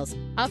devotionals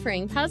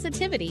offering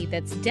positivity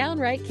that's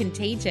downright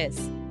contagious.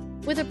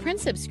 With a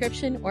print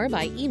subscription or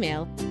by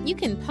email, you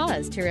can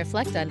pause to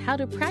reflect on how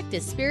to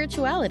practice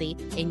spirituality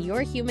in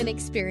your human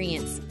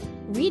experience.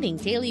 Reading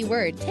Daily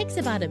Word takes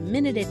about a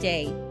minute a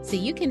day, so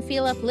you can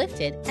feel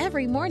uplifted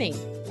every morning.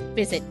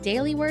 Visit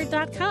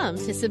dailyword.com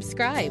to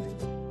subscribe.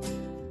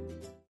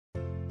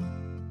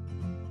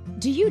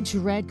 Do you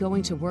dread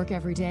going to work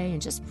every day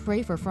and just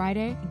pray for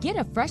Friday? Get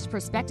a fresh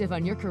perspective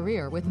on your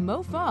career with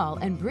Mo Fall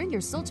and bring your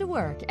soul to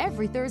work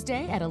every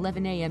Thursday at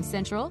 11 a.m.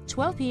 Central,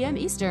 12 p.m.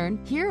 Eastern,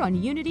 here on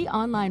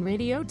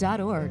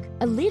UnityOnlineRadio.org.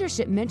 A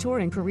leadership mentor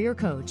and career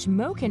coach,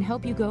 Mo can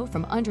help you go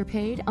from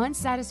underpaid,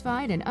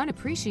 unsatisfied, and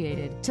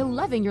unappreciated to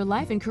loving your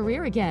life and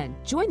career again.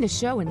 Join the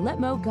show and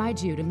let Mo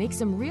guide you to make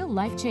some real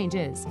life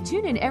changes.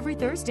 Tune in every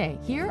Thursday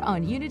here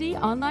on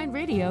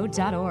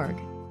UnityOnlineRadio.org.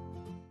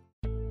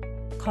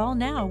 Call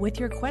now with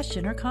your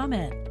question or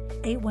comment.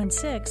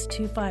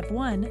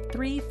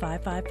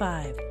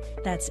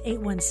 816-251-3555. That's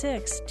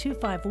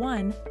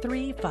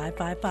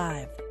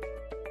 816-251-3555.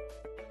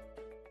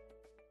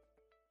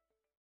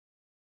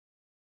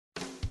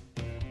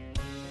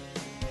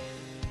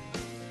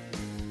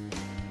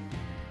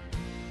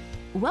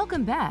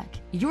 Welcome back.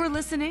 You're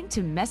listening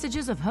to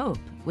Messages of Hope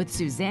with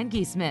Suzanne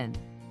Giesemann.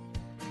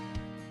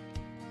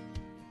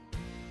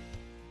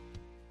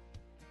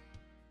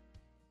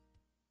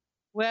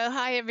 Well,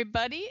 hi,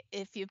 everybody.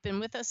 If you've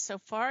been with us so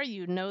far,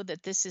 you know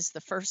that this is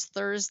the first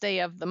Thursday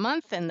of the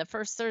month, and the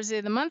first Thursday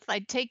of the month, I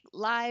take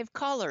live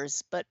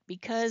callers. But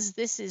because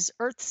this is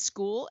Earth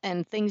School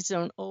and things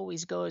don't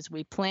always go as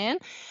we plan,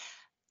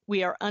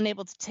 we are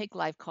unable to take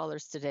live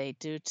callers today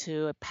due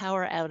to a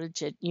power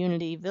outage at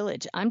Unity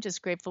Village. I'm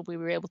just grateful we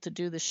were able to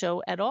do the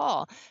show at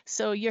all.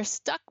 So you're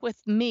stuck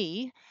with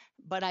me.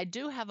 But I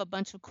do have a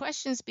bunch of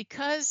questions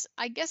because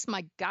I guess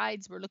my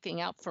guides were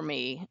looking out for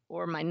me,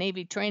 or my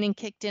Navy training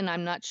kicked in.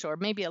 I'm not sure,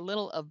 maybe a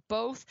little of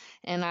both.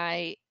 And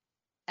I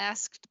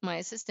asked my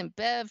assistant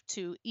Bev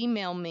to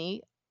email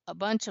me a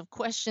bunch of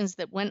questions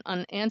that went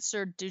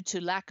unanswered due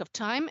to lack of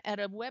time at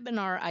a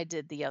webinar I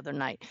did the other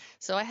night.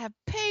 So I have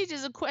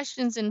pages of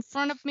questions in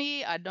front of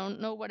me. I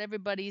don't know what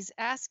everybody's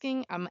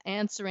asking. I'm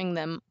answering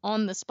them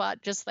on the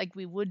spot, just like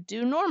we would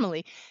do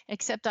normally,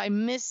 except I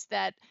missed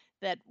that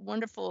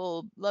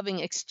wonderful,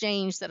 loving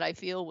exchange that I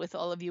feel with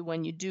all of you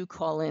when you do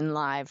call in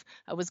live.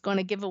 I was going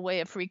to give away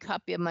a free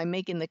copy of my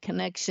Making the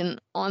Connection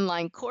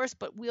online course,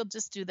 but we'll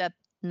just do that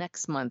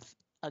next month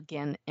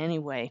again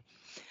anyway.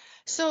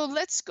 So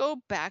let's go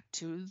back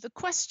to the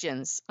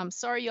questions. I'm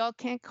sorry y'all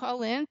can't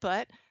call in,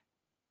 but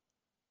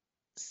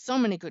so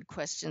many good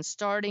questions,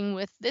 starting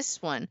with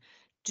this one.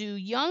 Do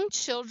young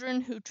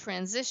children who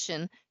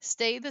transition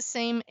stay the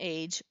same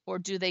age, or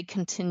do they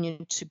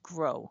continue to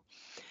grow?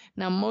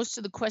 Now, most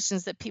of the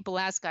questions that people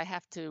ask, I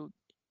have to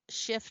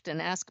shift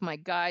and ask my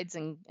guides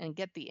and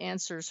get the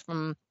answers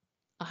from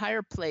a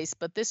higher place.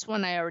 But this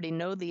one, I already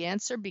know the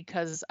answer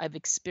because I've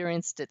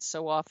experienced it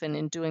so often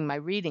in doing my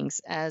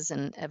readings as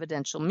an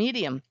evidential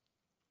medium.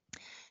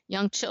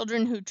 Young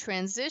children who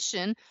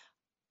transition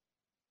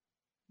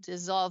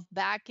dissolve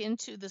back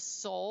into the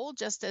soul,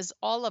 just as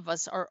all of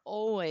us are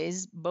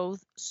always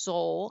both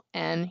soul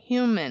and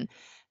human.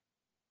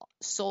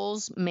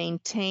 Souls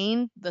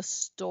maintain the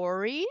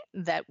story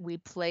that we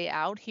play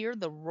out here,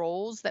 the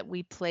roles that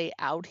we play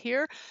out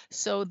here.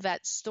 So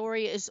that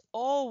story is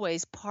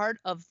always part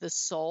of the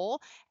soul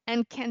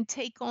and can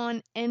take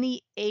on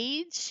any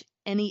age,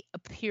 any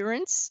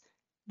appearance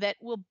that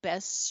will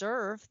best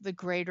serve the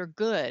greater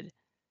good.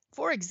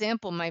 For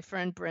example, my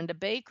friend Brenda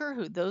Baker,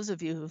 who those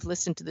of you who've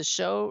listened to the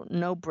show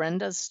know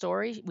Brenda's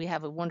story. We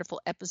have a wonderful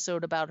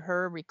episode about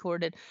her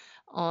recorded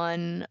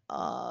on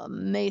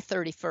May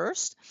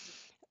 31st.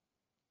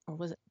 Or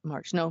was it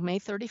March? No, May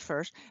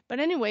 31st. But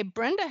anyway,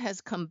 Brenda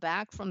has come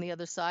back from the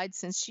other side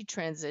since she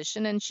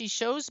transitioned, and she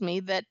shows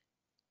me that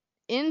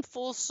in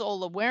full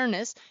soul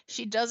awareness,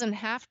 she doesn't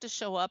have to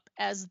show up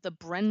as the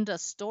Brenda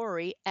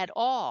story at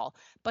all.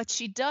 But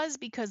she does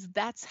because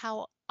that's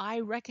how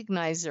I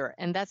recognize her,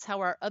 and that's how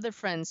our other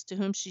friends to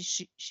whom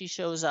she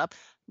shows up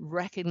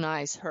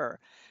recognize her.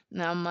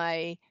 Now,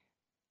 my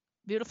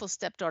beautiful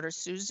stepdaughter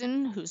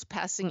Susan, whose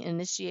passing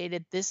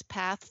initiated this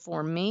path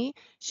for me,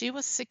 she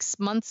was 6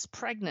 months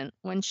pregnant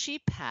when she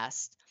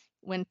passed.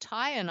 When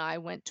Ty and I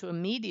went to a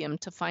medium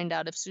to find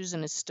out if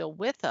Susan is still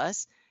with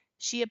us,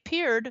 she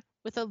appeared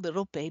with a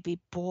little baby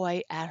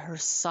boy at her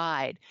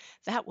side.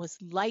 That was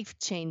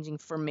life-changing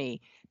for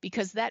me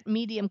because that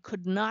medium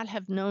could not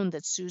have known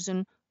that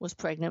Susan was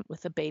pregnant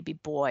with a baby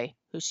boy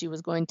who she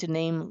was going to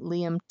name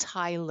Liam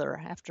Tyler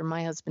after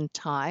my husband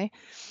Ty,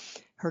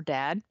 her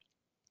dad.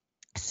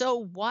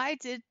 So why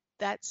did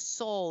that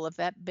soul of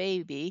that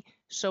baby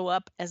show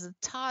up as a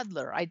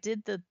toddler? I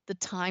did the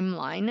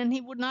timeline, and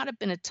he would not have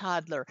been a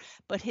toddler,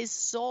 but his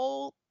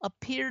soul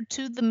appeared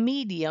to the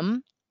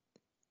medium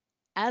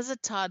as a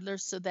toddler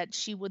so that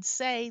she would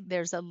say,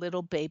 there's a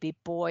little baby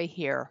boy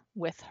here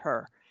with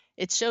her.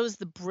 It shows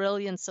the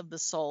brilliance of the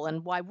soul,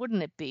 and why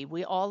wouldn't it be?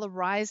 We all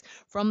arise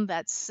from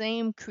that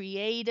same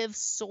creative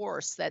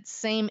source, that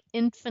same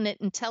infinite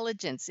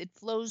intelligence. It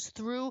flows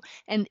through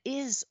and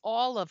is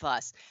all of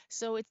us.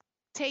 So it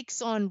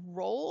takes on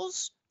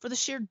roles for the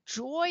sheer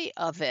joy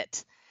of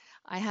it.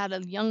 I had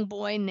a young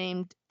boy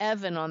named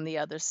Evan on the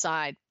other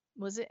side.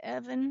 Was it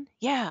Evan?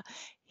 Yeah.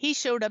 He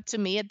showed up to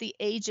me at the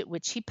age at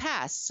which he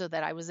passed so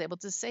that I was able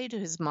to say to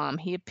his mom,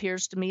 he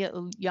appears to me a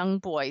young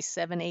boy,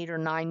 7, 8, or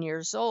 9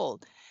 years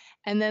old.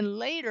 And then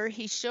later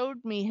he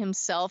showed me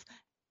himself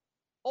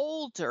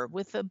older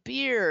with a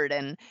beard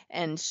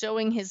and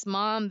showing his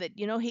mom that,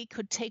 he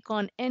could take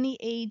on any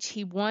age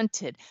he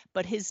wanted.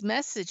 But his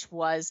message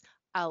was,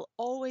 I'll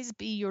always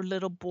be your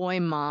little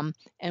boy, Mom.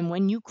 And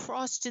when you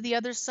cross to the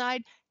other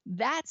side,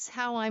 that's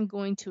how I'm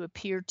going to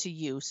appear to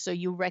you, so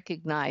you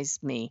recognize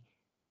me.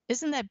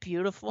 Isn't that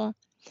beautiful?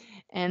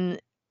 And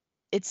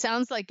it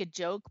sounds like a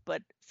joke,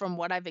 but from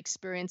what I've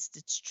experienced,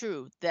 it's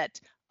true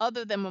that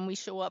other than when we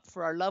show up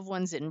for our loved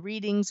ones in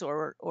readings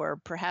or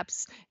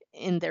perhaps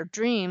in their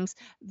dreams,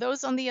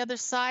 those on the other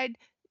side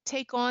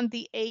take on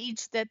the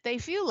age that they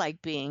feel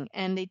like being.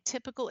 And the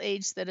typical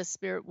age that a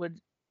spirit would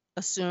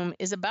assume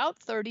is about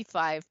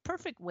 35,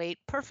 perfect weight,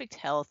 perfect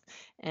health,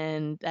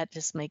 and that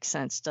just makes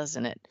sense,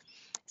 doesn't it?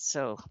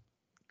 So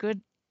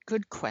good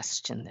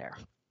question there.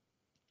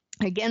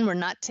 Again, we're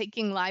not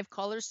taking live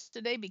callers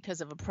today because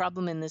of a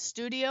problem in the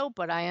studio,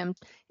 but I am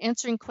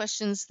answering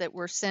questions that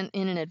were sent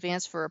in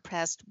advance for a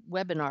past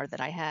webinar that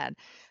I had.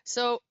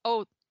 So,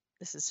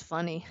 this is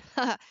funny.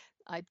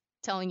 I'm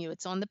telling you,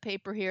 it's on the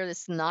paper here.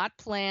 It's not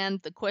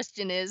planned. The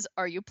question is,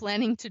 are you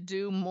planning to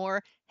do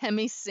more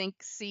HemiSync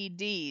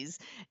CDs?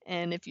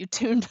 And if you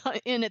tuned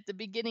in at the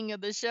beginning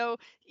of the show,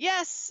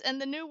 yes,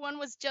 and the new one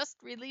was just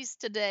released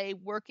today,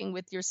 Working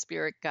with Your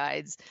Spirit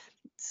Guides.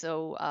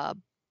 So,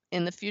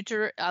 in the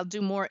future, I'll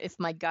do more if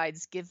my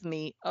guides give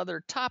me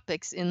other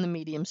topics in the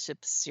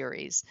mediumship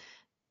series.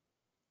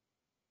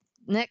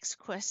 Next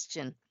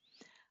question.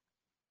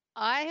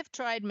 I have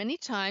tried many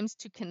times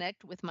to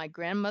connect with my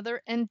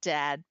grandmother and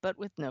dad, but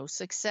with no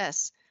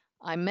success.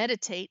 I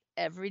meditate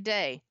every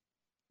day,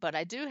 but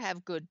I do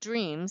have good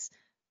dreams.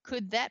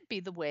 Could that be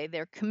the way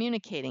they're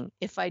communicating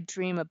if I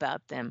dream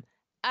about them?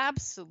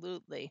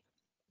 Absolutely.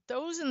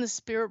 Those in the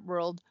spirit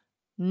world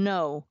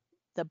know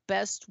the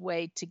best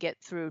way to get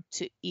through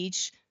to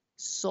each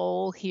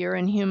soul here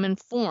in human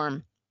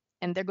form,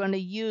 and they're going to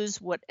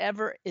use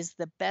whatever is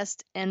the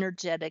best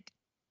energetic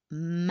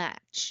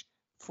match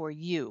for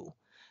you.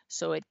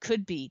 So it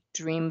could be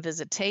dream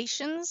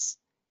visitations.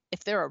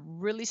 If they're a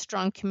really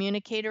strong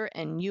communicator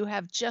and you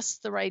have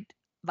just the right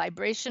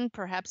vibration,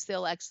 perhaps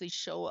they'll actually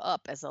show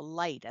up as a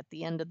light at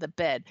the end of the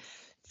bed.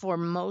 For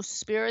most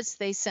spirits,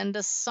 they send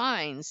us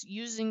signs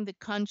using the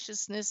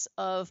consciousness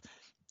of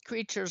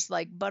creatures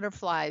like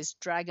butterflies,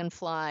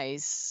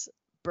 dragonflies,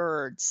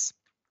 birds.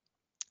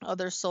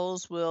 Other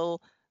souls will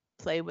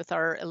play with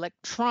our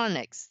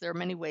electronics. There are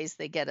many ways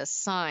they get us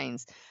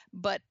signs.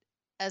 But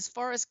as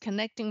far as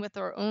connecting with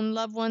our own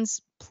loved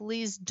ones,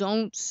 please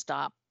don't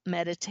stop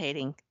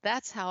meditating.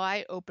 That's how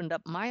I opened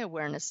up my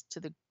awareness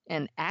to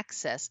and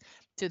access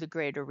to the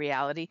greater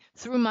reality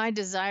through my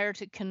desire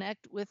to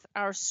connect with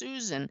our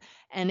Susan.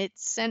 And it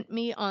sent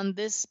me on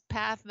this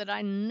path that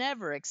I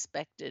never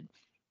expected.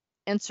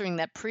 Answering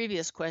that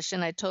previous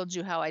question, I told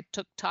you how I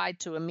took Ty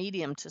to a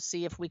medium to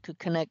see if we could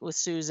connect with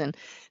Susan.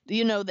 Do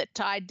you know that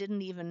Ty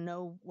didn't even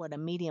know what a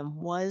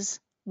medium was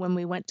when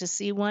we went to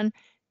see one?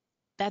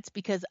 That's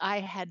because I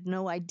had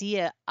no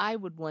idea I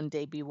would one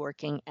day be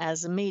working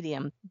as a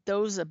medium.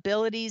 Those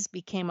abilities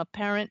became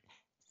apparent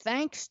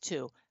thanks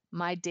to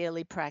my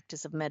daily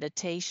practice of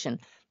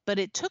meditation. But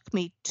it took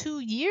me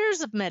 2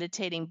 years of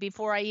meditating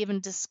before I even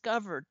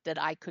discovered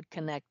that I could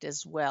connect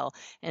as well.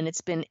 And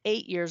it's been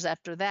 8 years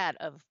after that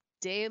of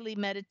daily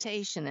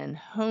meditation and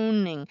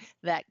honing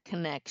that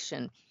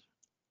connection.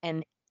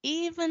 And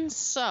even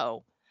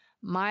so,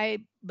 my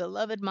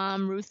beloved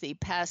mom, Ruthie,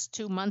 passed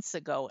 2 months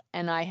ago,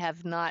 and I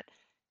have not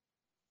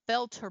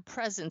felt her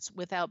presence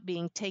without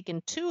being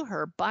taken to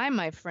her by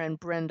my friend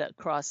Brenda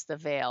across the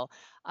veil.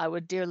 I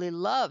would dearly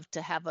love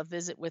to have a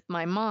visit with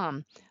my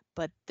mom,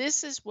 but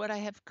this is what I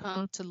have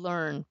come to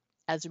learn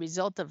as a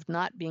result of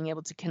not being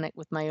able to connect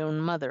with my own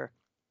mother.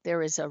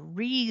 There is a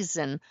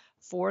reason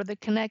for the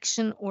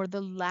connection or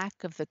the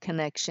lack of the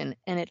connection,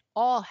 and it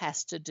all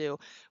has to do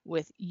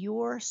with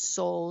your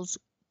soul's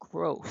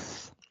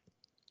growth.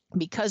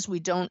 because we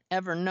don't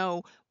ever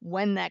know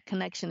when that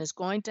connection is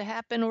going to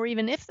happen, or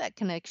even if that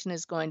connection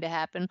is going to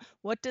happen,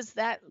 what does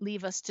that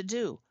leave us to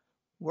do?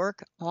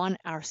 Work on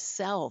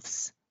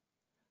ourselves.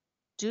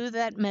 Do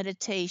that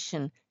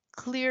meditation.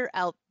 Clear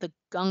out the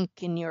gunk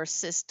in your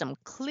system.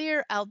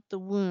 Clear out the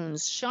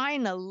wounds.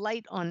 Shine a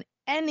light on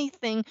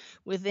anything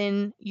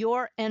within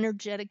your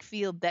energetic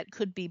field that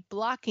could be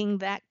blocking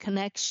that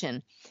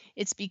connection.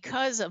 It's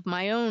because of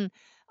my own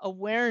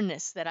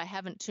awareness that I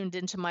haven't tuned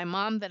into my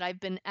mom that I've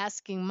been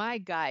asking my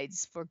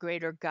guides for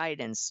greater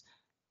guidance,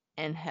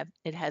 and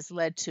it has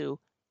led to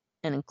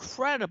an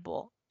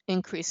incredible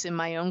increase in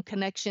my own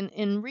connection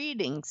in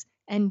readings,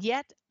 and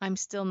yet I'm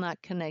still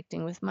not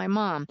connecting with my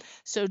mom.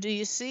 So do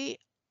you see,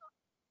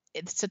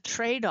 it's a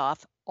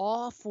trade-off,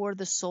 all for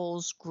the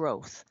soul's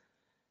growth.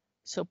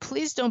 So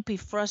please don't be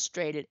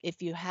frustrated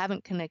if you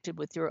haven't connected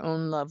with your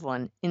own loved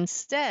one.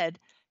 Instead,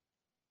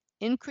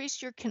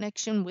 increase your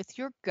connection with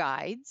your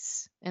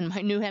guides, and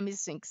my new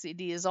HemiSync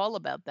CD is all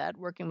about that,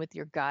 working with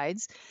your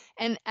guides,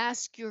 and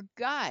ask your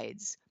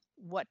guides,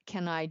 what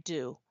can I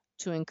do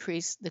to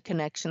increase the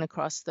connection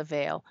across the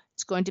veil?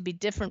 It's going to be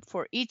different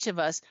for each of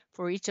us,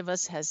 for each of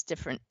us has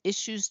different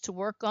issues to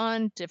work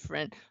on,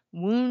 different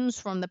wounds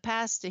from the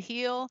past to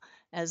heal.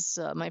 As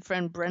my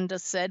friend Brenda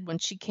said when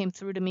she came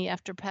through to me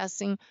after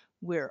passing,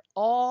 we're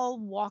all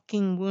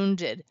walking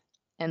wounded,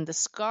 and the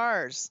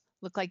scars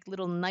look like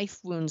little knife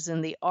wounds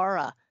in the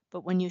aura,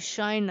 but when you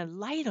shine a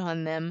light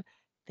on them,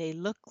 they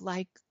look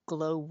like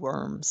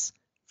glowworms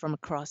from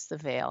across the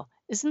veil.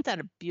 Isn't that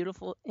a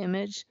beautiful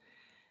image?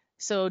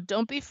 So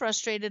don't be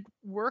frustrated.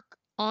 Work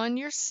on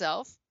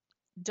yourself.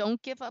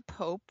 Don't give up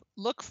hope.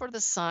 Look for the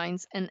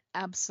signs, and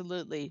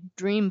absolutely,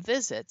 dream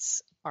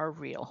visits are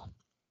real.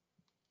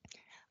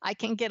 I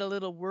can get a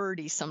little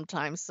wordy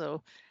sometimes,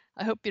 so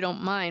I hope you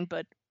don't mind,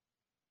 but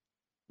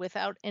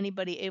without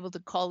anybody able to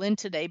call in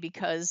today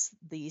because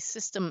the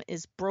system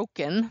is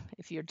broken.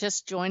 If you're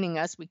just joining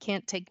us, we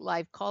can't take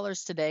live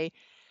callers today,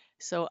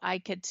 so I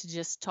get to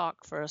just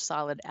talk for a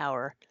solid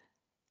hour.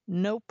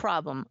 No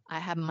problem. I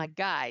have my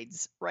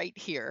guides right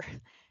here.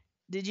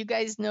 Did you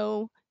guys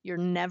know you're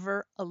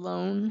never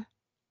alone?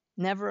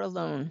 Never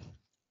alone.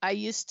 I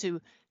used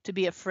to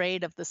be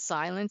afraid of the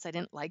silence. I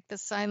didn't like the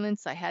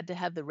silence. I had to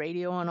have the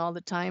radio on all the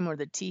time or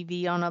the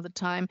TV on all the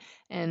time,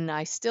 and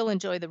I still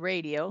enjoy the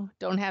radio.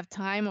 Don't have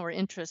time or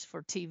interest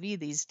for TV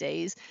these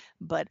days,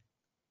 but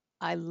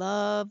I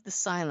love the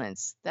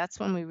silence. That's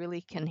when we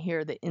really can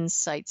hear the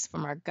insights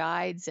from our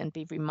guides and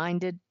be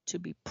reminded to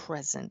be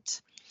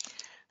present.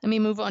 Let me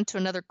move on to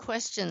another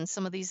question,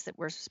 some of these that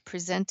were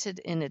presented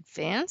in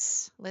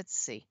advance. Let's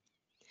see.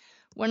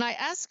 When I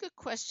ask a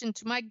question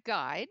to my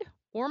guide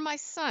or my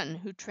son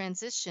who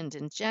transitioned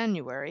in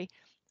January,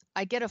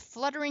 I get a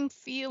fluttering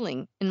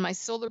feeling in my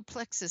solar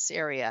plexus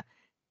area,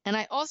 and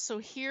I also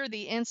hear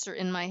the answer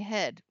in my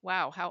head.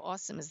 Wow, how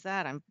awesome is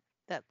that?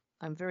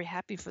 I'm very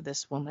happy for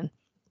this woman.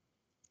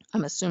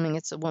 I'm assuming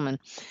it's a woman.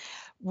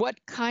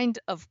 What kind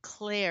of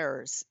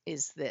clairs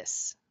is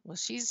this? Well,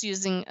 she's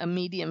using a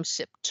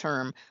mediumship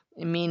term,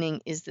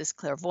 meaning is this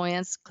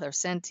clairvoyance,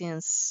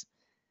 clairsentience,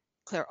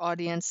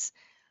 clairaudience?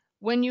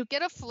 When you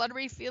get a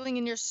fluttery feeling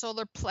in your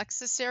solar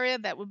plexus area,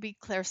 that would be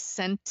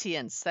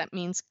clairsentience. That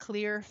means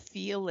clear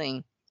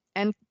feeling.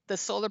 And the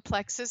solar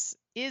plexus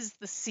is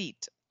the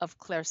seat of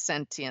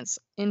clairsentience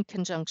in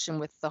conjunction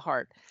with the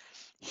heart.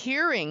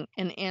 Hearing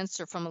an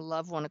answer from a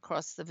loved one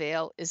across the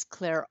veil is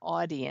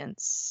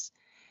clairaudience.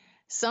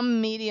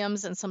 Some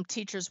mediums and some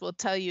teachers will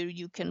tell you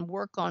you can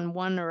work on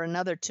one or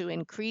another to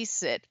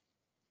increase it.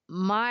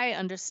 My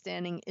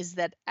understanding is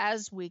that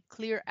as we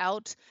clear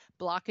out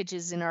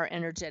blockages in our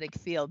energetic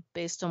field,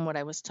 based on what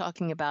I was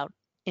talking about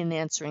in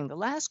answering the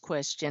last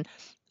question,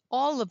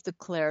 all of the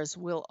clairs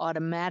will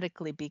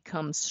automatically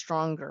become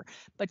stronger.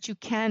 But you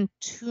can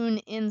tune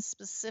in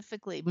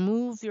specifically,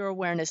 move your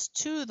awareness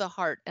to the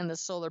heart and the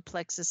solar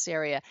plexus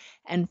area,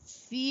 and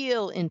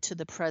feel into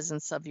the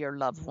presence of your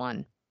loved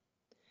one.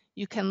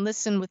 You can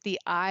listen with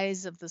the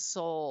eyes of the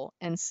soul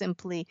and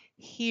simply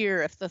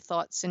hear if the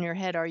thoughts in your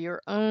head are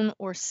your own,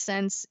 or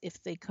sense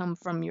if they come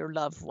from your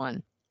loved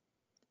one.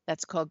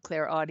 That's called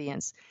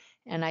clairaudience.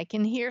 And I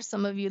can hear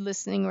some of you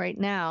listening right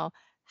now.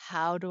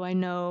 How do I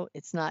know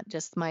it's not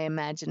just my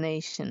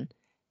imagination?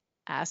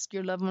 Ask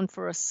your loved one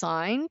for a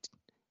sign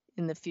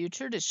in the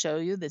future to show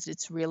you that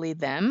it's really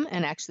them,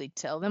 and actually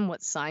tell them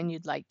what sign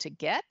you'd like to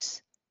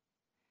get.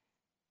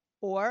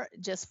 Or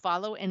just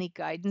follow any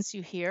guidance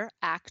you hear,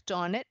 act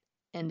on it,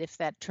 and if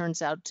that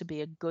turns out to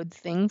be a good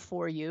thing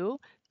for you,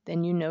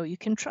 then you know you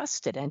can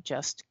trust it and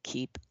just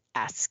keep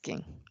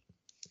asking.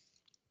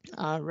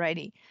 All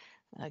righty.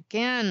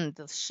 Again,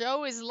 the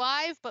show is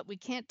live, but we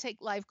can't take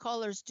live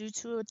callers due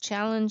to a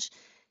challenge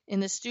in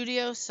the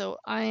studio, so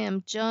I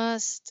am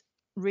just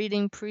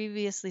reading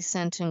previously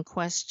sent in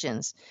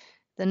questions.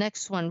 The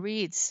next one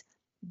reads,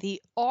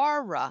 the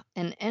aura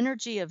and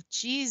energy of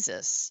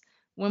Jesus.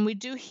 When we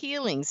do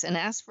healings and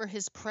ask for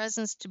his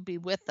presence to be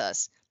with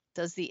us,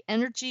 does the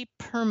energy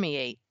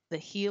permeate the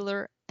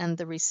healer and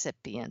the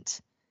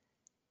recipient?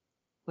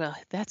 Well,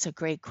 that's a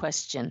great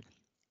question.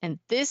 And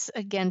this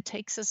again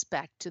takes us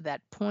back to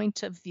that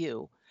point of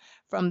view.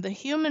 From the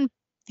human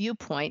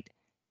viewpoint,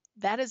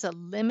 that is a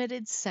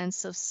limited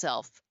sense of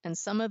self. And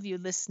some of you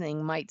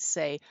listening might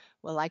say,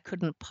 well, I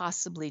couldn't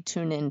possibly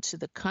tune into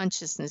the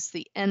consciousness,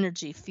 the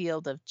energy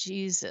field of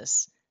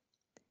Jesus.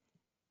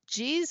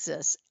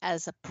 Jesus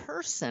as a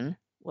person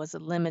was a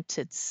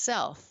limited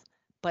self,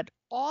 but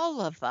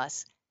all of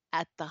us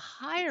at the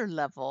higher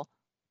level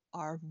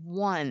are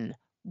one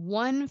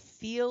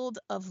field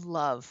of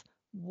love,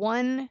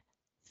 one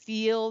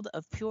field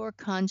of pure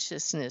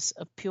consciousness,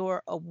 of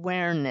pure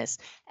awareness.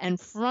 And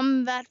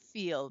from that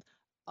field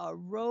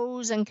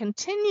arose and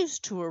continues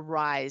to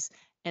arise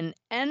an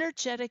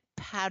energetic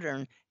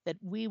pattern that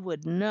we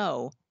would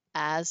know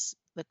as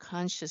the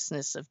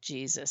consciousness of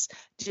Jesus,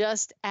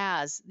 just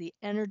as the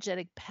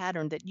energetic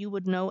pattern that you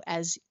would know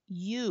as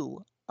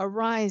you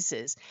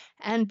arises.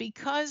 And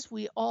because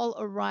we all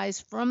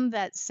arise from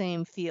that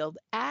same field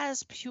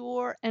as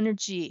pure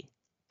energy,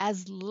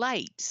 as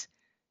light,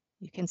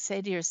 you can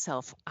say to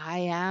yourself, I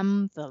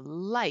am the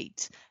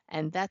light.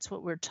 And that's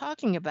what we're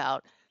talking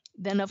about.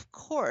 Then, of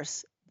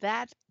course,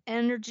 that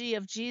energy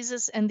of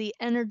Jesus and the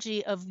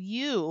energy of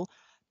you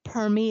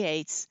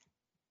permeates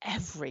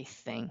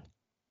everything.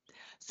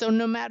 So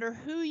no matter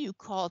who you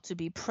call to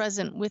be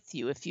present with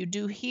you, if you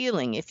do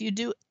healing, if you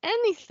do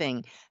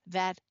anything,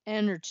 that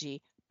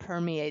energy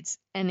permeates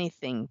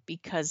anything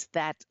because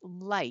that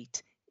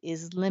light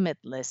is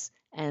limitless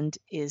and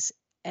is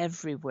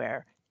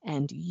everywhere.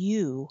 And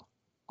you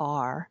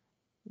are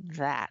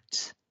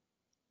that.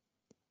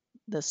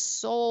 The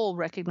soul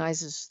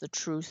recognizes the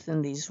truth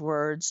in these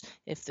words.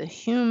 If the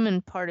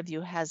human part of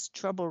you has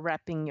trouble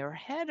wrapping your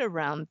head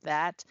around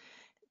that,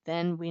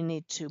 then we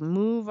need to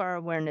move our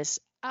awareness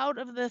out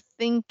of the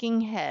thinking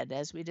head,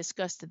 as we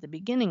discussed at the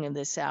beginning of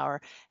this hour,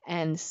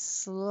 and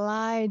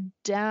slide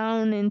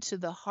down into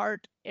the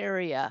heart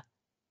area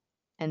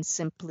and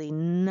simply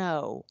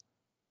know,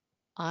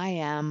 I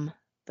am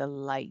the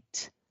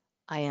light.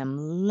 I am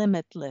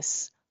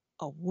limitless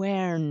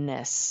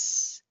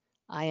awareness.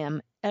 I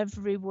am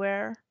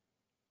everywhere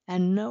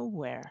and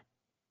nowhere.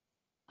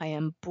 I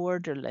am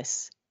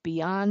borderless,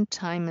 beyond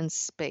time and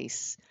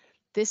space.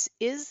 This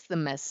is the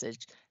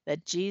message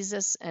that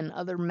Jesus and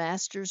other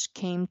masters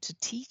came to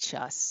teach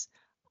us.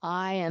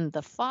 I and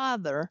the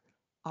Father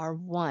are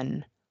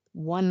one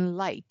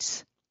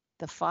light.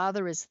 The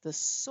Father is the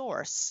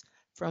source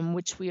from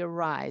which we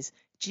arise.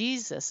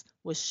 Jesus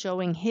was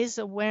showing his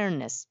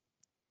awareness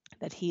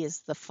that he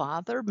is the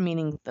Father,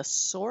 meaning the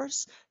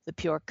source, the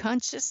pure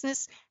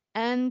consciousness,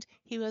 and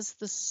he was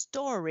the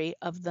story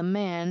of the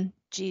man,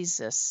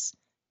 Jesus.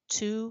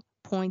 2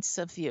 points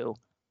of view.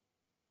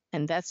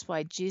 And that's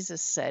why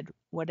Jesus said,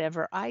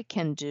 whatever I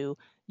can do,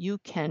 you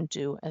can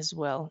do as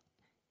well,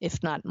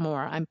 if not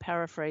more. I'm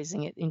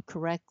paraphrasing it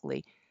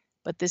incorrectly.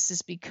 But this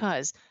is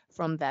because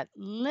from that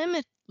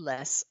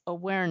limitless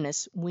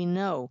awareness, we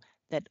know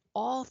that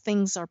all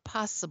things are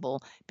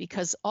possible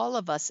because all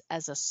of us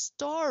as a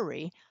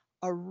story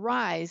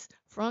arise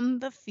from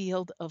the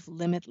field of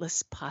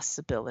limitless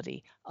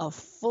possibility, of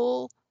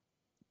full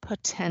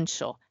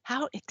potential.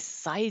 How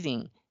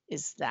exciting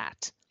is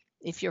that?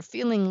 If you're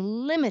feeling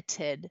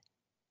limited,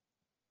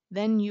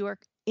 then you're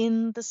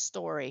in the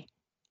story,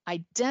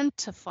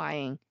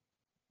 identifying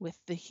with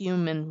the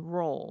human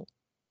role.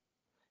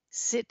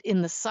 Sit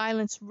in the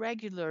silence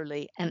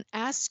regularly and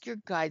ask your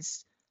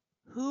guides,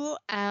 who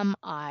am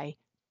I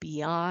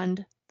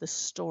beyond the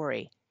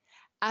story?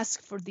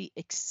 Ask for the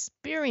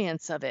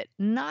experience of it,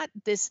 not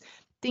this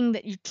thing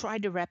that you try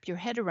to wrap your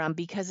head around,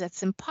 because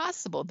that's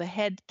impossible. The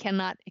head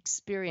cannot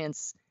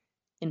experience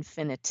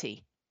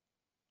infinity,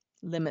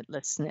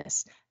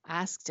 limitlessness.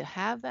 Ask to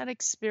have that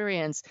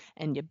experience,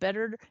 and you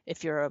better,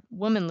 if you're a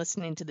woman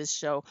listening to this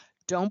show,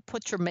 don't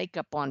put your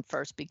makeup on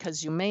first,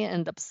 because you may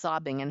end up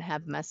sobbing and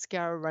have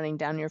mascara running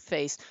down your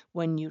face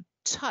when you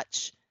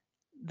touch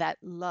that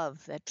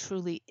love that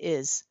truly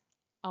is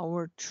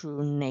our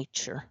true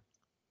nature.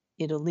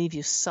 It'll leave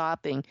you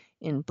sobbing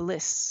in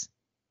bliss,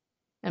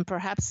 and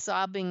perhaps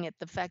sobbing at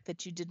the fact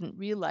that you didn't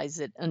realize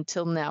it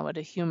until now at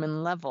a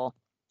human level.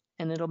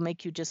 And it'll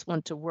make you just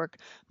want to work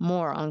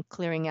more on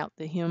clearing out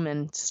the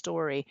human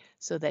story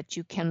so that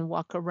you can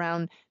walk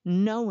around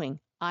knowing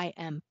I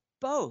am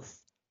both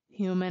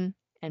human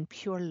and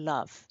pure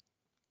love.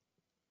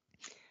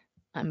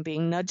 I'm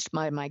being nudged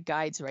by my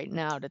guides right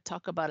now to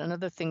talk about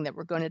another thing that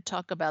we're going to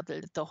talk about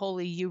at the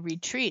Holy You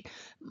Retreat.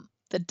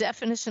 The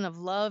definition of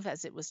love,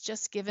 as it was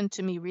just given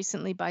to me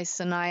recently by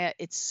Sanaya,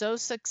 it's so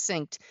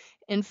succinct.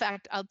 In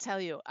fact, I'll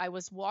tell you, I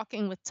was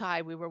walking with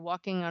Ty. We were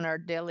walking on our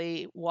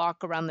daily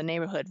walk around the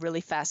neighborhood, really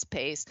fast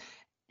paced,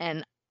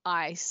 and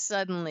I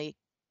suddenly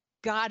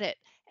got it.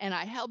 And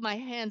I held my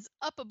hands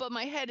up above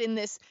my head in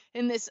this,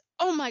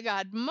 oh my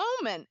God,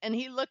 moment. And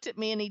he looked at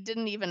me and he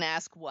didn't even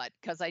ask what,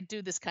 because I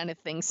do this kind of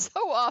thing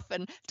so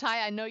often.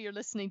 Ty, I know you're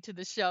listening to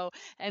the show,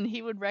 and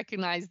he would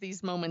recognize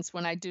these moments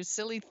when I do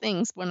silly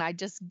things, when I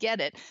just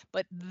get it.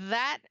 But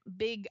that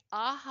big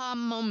aha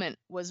moment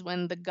was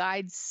when the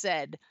guide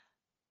said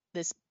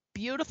this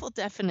beautiful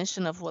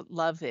definition of what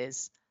love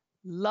is.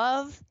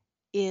 Love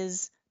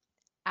is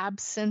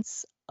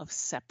absence of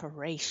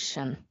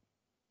separation.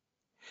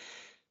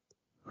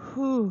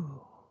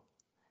 Whew.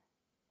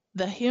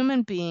 The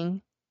human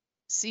being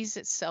sees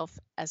itself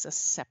as a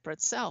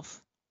separate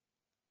self.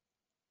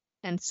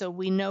 And so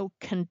we know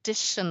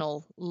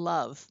conditional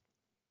love.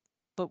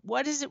 But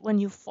what is it when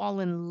you fall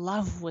in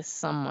love with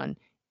someone,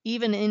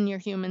 even in your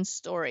human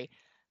story?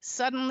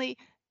 Suddenly,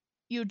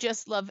 you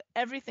just love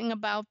everything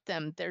about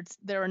them.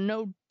 There are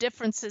no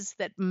differences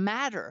that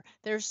matter.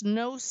 There's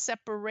no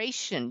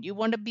separation. You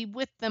want to be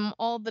with them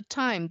all the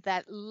time.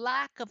 That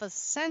lack of a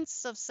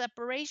sense of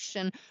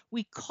separation,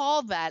 we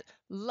call that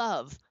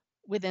love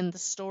within the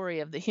story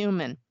of the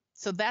human.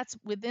 So that's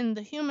within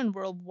the human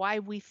world why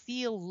we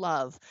feel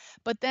love.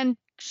 But then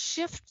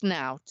shift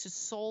now to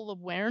soul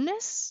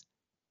awareness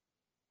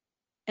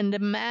and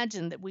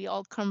imagine that we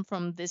all come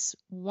from this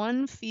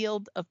one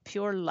field of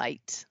pure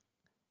light,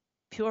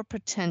 pure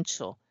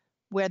potential,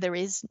 where there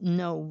is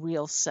no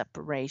real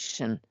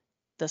separation.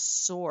 The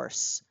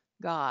source,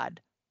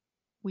 God,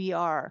 we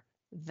are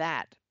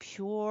that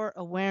pure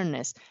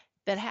awareness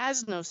that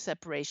has no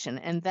separation.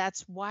 And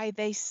that's why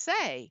they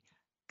say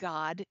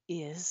God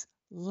is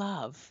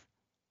love,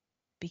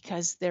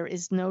 because there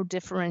is no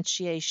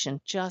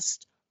differentiation,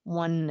 just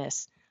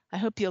oneness. I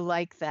hope you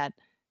like that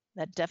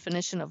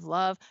definition of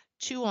love.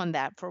 Chew on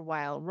that for a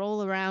while.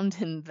 Roll around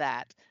in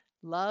that.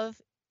 Love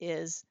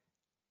is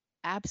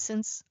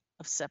absence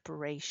of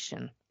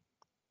separation.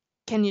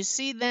 Can you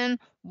see then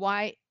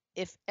why,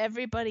 if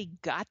everybody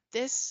got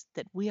this,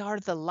 that we are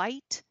the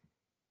light,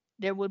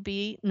 there would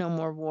be no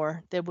more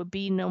war, there would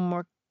be no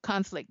more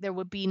conflict, there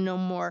would be no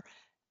more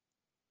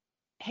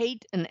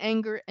hate and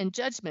anger and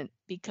judgment,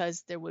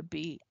 because there would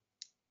be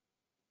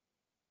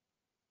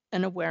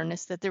an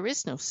awareness that there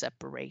is no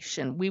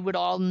separation. We would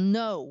all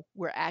know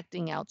we're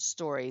acting out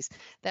stories.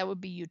 That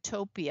would be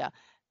utopia.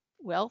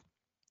 Well,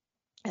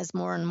 as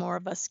more and more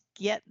of us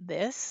get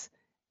this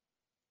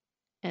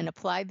and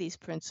apply these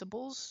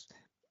principles,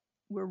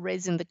 we're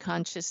raising the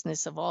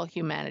consciousness of all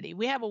humanity.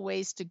 We have a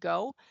ways to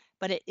go,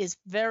 but it is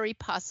very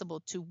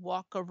possible to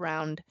walk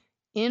around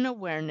in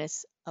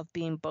awareness of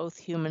being both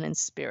human and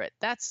spirit.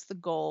 That's the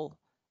goal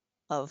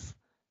of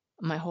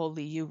my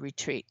Holy You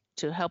retreat,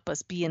 to help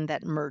us be in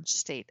that merged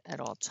state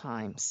at all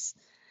times.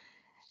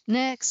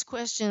 Next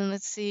question,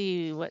 let's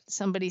see what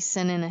somebody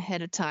sent in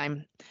ahead of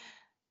time.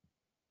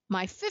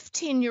 My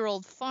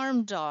 15-year-old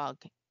farm dog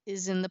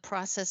is in the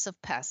process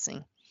of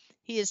passing.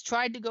 He has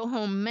tried to go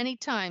home many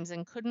times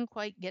and couldn't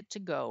quite get to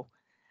go.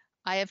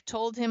 I have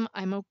told him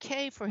I'm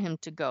okay for him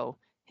to go.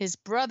 His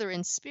brother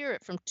in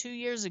spirit from 2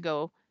 years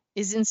ago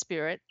is in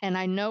spirit, and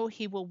I know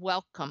he will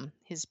welcome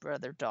his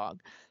brother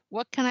dog.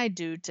 What can I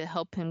do to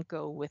help him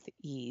go with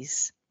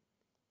ease?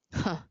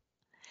 Well,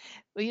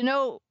 you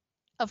know,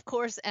 of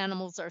course,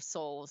 animals are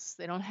souls.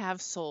 They don't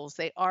have souls.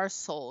 They are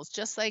souls.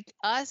 Just like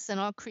us and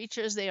all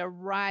creatures, they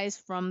arise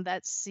from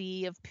that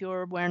sea of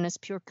pure awareness,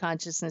 pure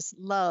consciousness,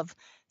 love,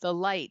 the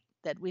light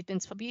that we've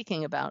been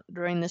speaking about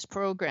during this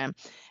program.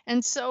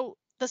 And so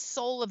the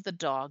soul of the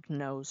dog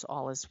knows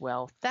all as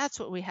well. That's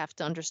what we have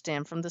to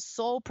understand. From the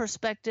soul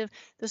perspective,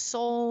 the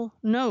soul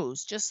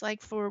knows, just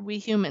like for we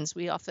humans,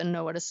 we often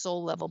know at a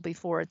soul level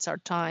before it's our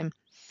time.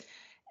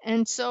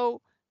 And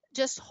so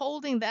just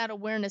holding that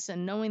awareness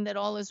and knowing that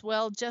all is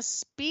well, just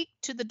speak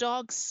to the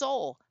dog's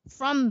soul,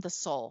 from the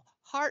soul,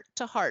 heart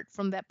to heart,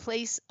 from that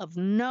place of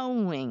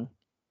knowing.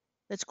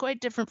 That's quite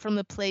different from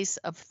the place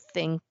of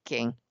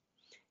thinking.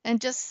 And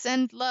just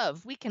send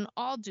love. We can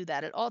all do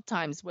that at all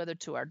times, whether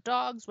to our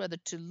dogs, whether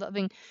to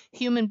loving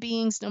human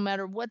beings, no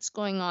matter what's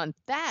going on.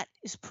 That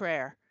is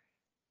prayer.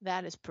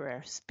 That is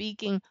prayer.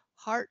 Speaking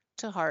heart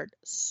to heart,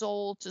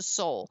 soul to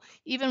soul.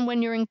 Even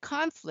when you're in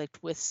conflict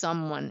with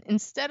someone,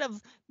 instead of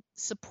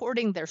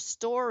supporting their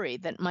story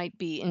that might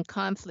be in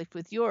conflict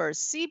with yours,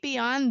 see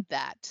beyond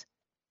that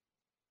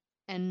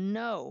and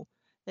know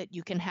that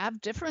you can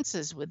have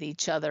differences with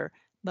each other.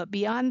 But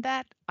beyond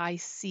that, I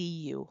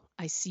see you.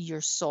 I see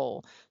your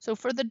soul. So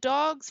for the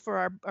dogs,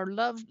 for our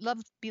loved,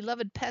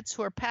 beloved pets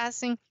who are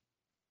passing,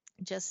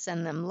 just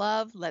send them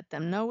love. Let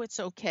them know it's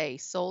okay,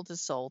 soul to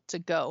soul, to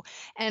go.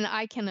 And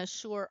I can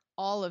assure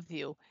all of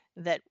you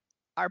that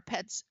our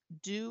pets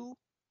do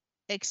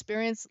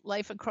experience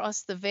life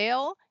across the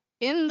veil.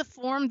 In the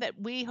form that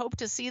we hope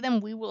to see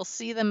them, we will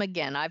see them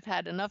again. I've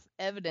had enough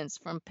evidence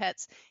from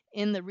pets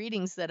in the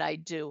readings that I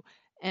do,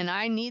 and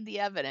I need the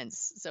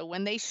evidence. So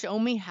when they show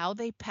me how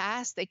they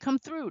pass, they come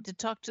through to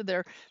talk to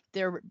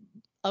their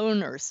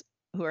owners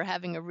who are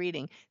having a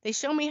reading. They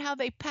show me how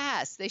they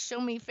pass. They show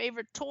me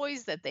favorite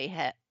toys that they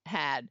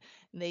had.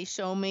 They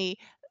show me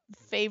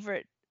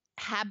favorite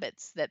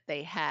habits that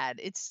they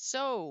had. It's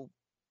so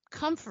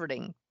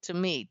comforting to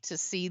me to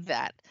see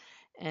that.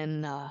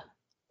 And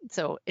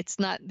so it's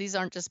not, these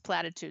aren't just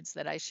platitudes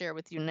that I share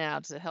with you now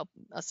to help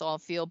us all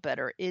feel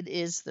better. It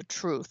is the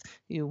truth.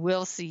 You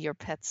will see your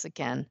pets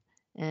again,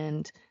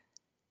 and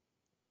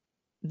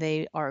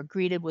they are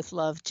greeted with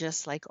love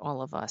just like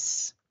all of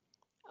us.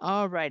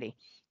 All righty.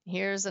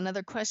 Here's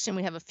another question.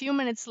 We have a few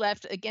minutes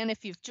left. Again,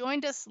 if you've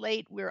joined us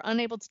late, we're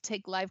unable to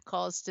take live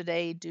calls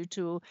today due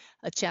to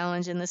a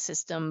challenge in the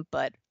system,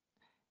 but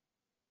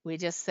we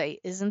just say,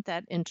 isn't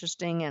that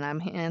interesting? And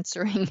I'm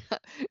answering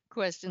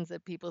questions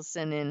that people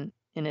send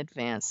in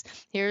advance.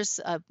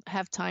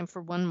 Have time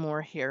for one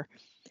more here.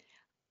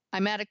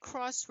 I'm at a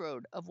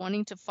crossroad of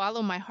wanting to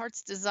follow my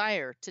heart's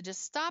desire to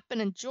just stop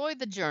and enjoy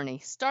the journey,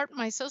 start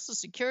my Social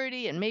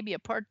Security and maybe a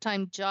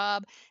part-time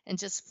job and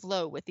just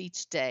flow with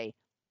each day.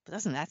 But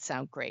doesn't that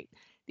sound great?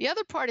 The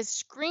other part is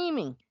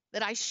screaming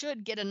that I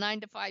should get a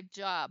 9-to-5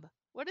 job.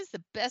 What is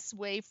the best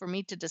way for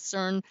me to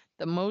discern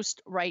the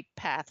most right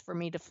path for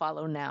me to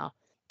follow now?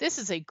 This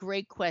is a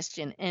great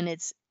question, and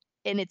it's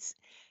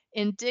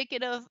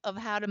indicative of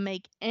how to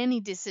make any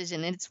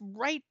decision, and it's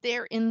right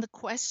there in the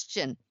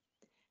question.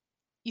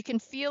 You can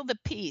feel the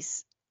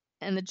peace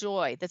and the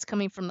joy that's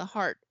coming from the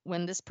heart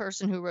when this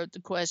person who wrote the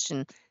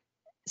question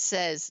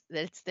says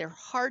that it's their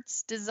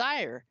heart's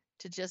desire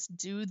to just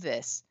do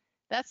this.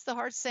 That's the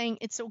heart saying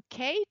it's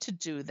okay to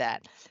do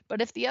that.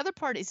 But if the other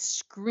part is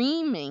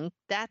screaming,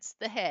 that's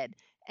the head.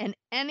 And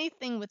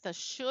anything with a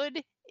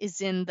should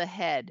is in the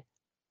head.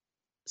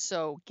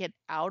 So get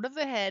out of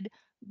the head,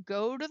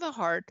 go to the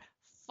heart,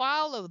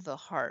 follow the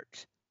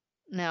heart.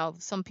 Now,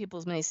 some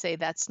people may say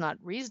that's not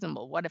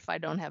reasonable. What if I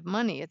don't have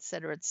money, et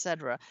cetera, et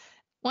cetera?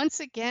 Once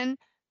again,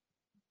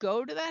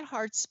 go to that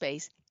heart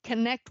space,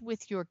 connect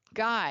with your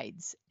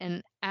guides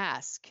and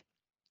ask,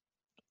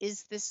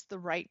 is this the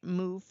right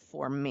move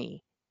for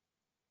me?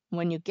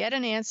 When you get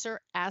an answer,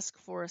 ask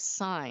for a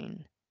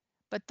sign.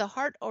 But the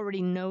heart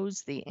already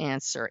knows the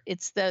answer.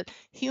 It's the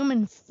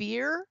human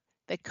fear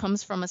that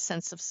comes from a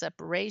sense of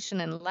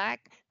separation and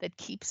lack that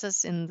keeps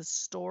us in the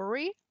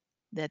story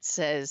that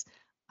says,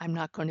 I'm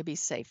not going to be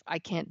safe. I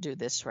can't do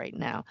this right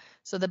now.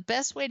 So the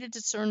best way to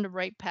discern the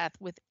right path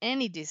with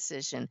any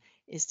decision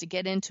is to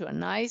get into a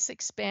nice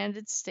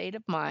expanded state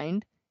of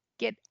mind,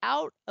 get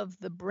out of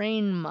the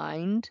brain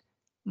mind,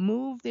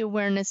 move the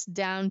awareness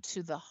down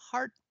to the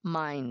heart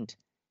mind,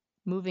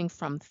 moving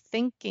from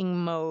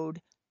thinking mode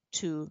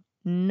to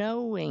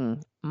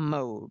knowing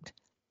mode.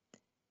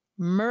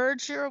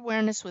 Merge your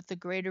awareness with the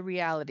greater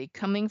reality,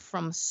 coming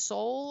from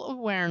soul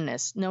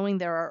awareness, knowing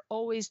there are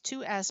always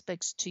two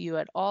aspects to you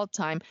at all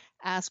time.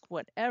 Ask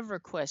whatever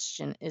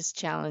question is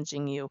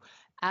challenging you.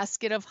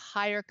 Ask it of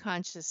higher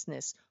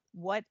consciousness.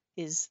 What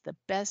is the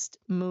best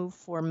move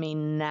for me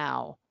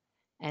now?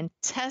 And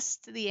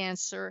test the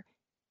answer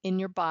in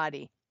your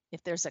body.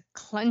 If there's a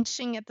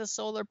clenching at the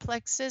solar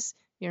plexus,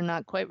 you're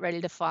not quite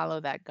ready to follow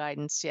that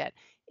guidance yet.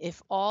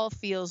 If all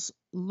feels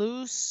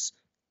loose,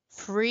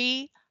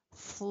 free,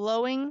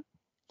 flowing,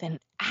 then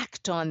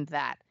act on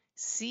that.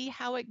 See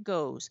how it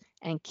goes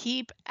and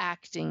keep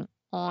acting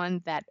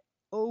on that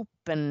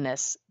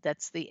openness.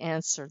 That's the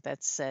answer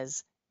that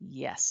says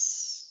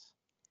yes.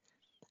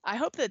 I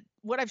hope that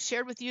what I've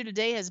shared with you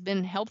today has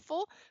been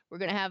helpful. We're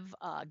going to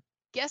have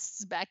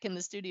guests back in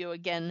the studio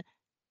again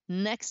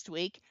next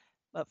week.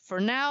 But for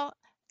now,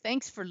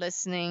 thanks for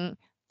listening.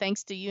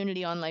 Thanks to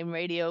Unity Online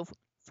Radio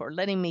for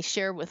letting me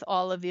share with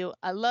all of you.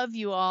 I love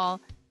you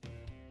all,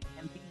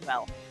 and be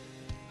well.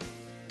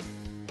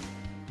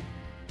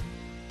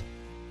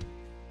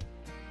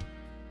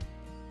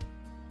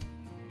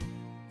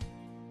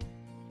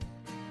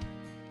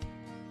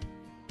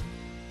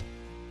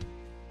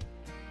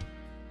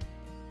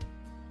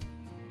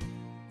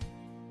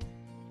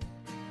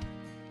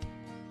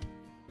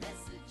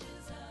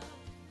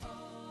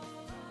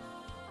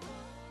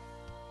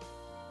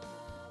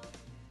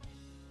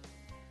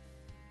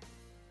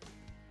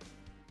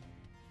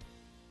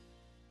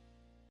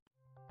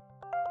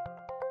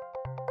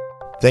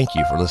 Thank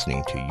you for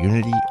listening to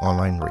Unity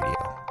Online Radio,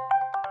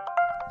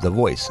 the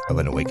voice of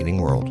an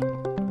awakening world.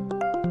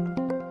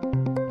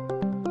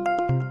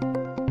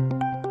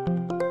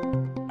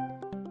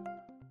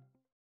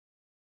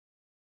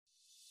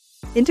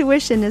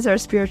 Intuition is our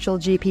spiritual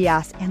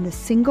GPS and the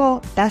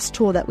single best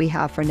tool that we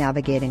have for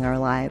navigating our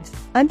lives.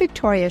 I'm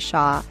Victoria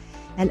Shaw,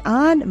 and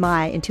on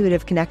my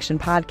Intuitive Connection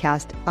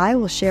podcast, I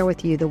will share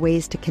with you the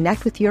ways to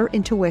connect with your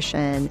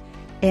intuition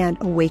and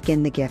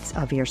awaken the gifts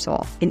of your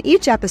soul. In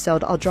each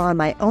episode, I'll draw on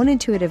my own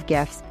intuitive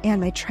gifts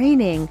and my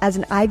training as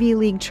an Ivy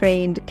League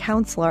trained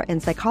counselor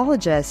and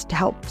psychologist to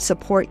help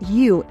support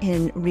you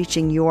in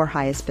reaching your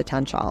highest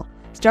potential.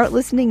 Start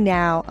listening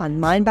now on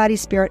Mind Body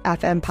Spirit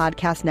FM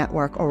Podcast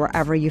Network or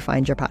wherever you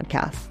find your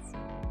podcasts.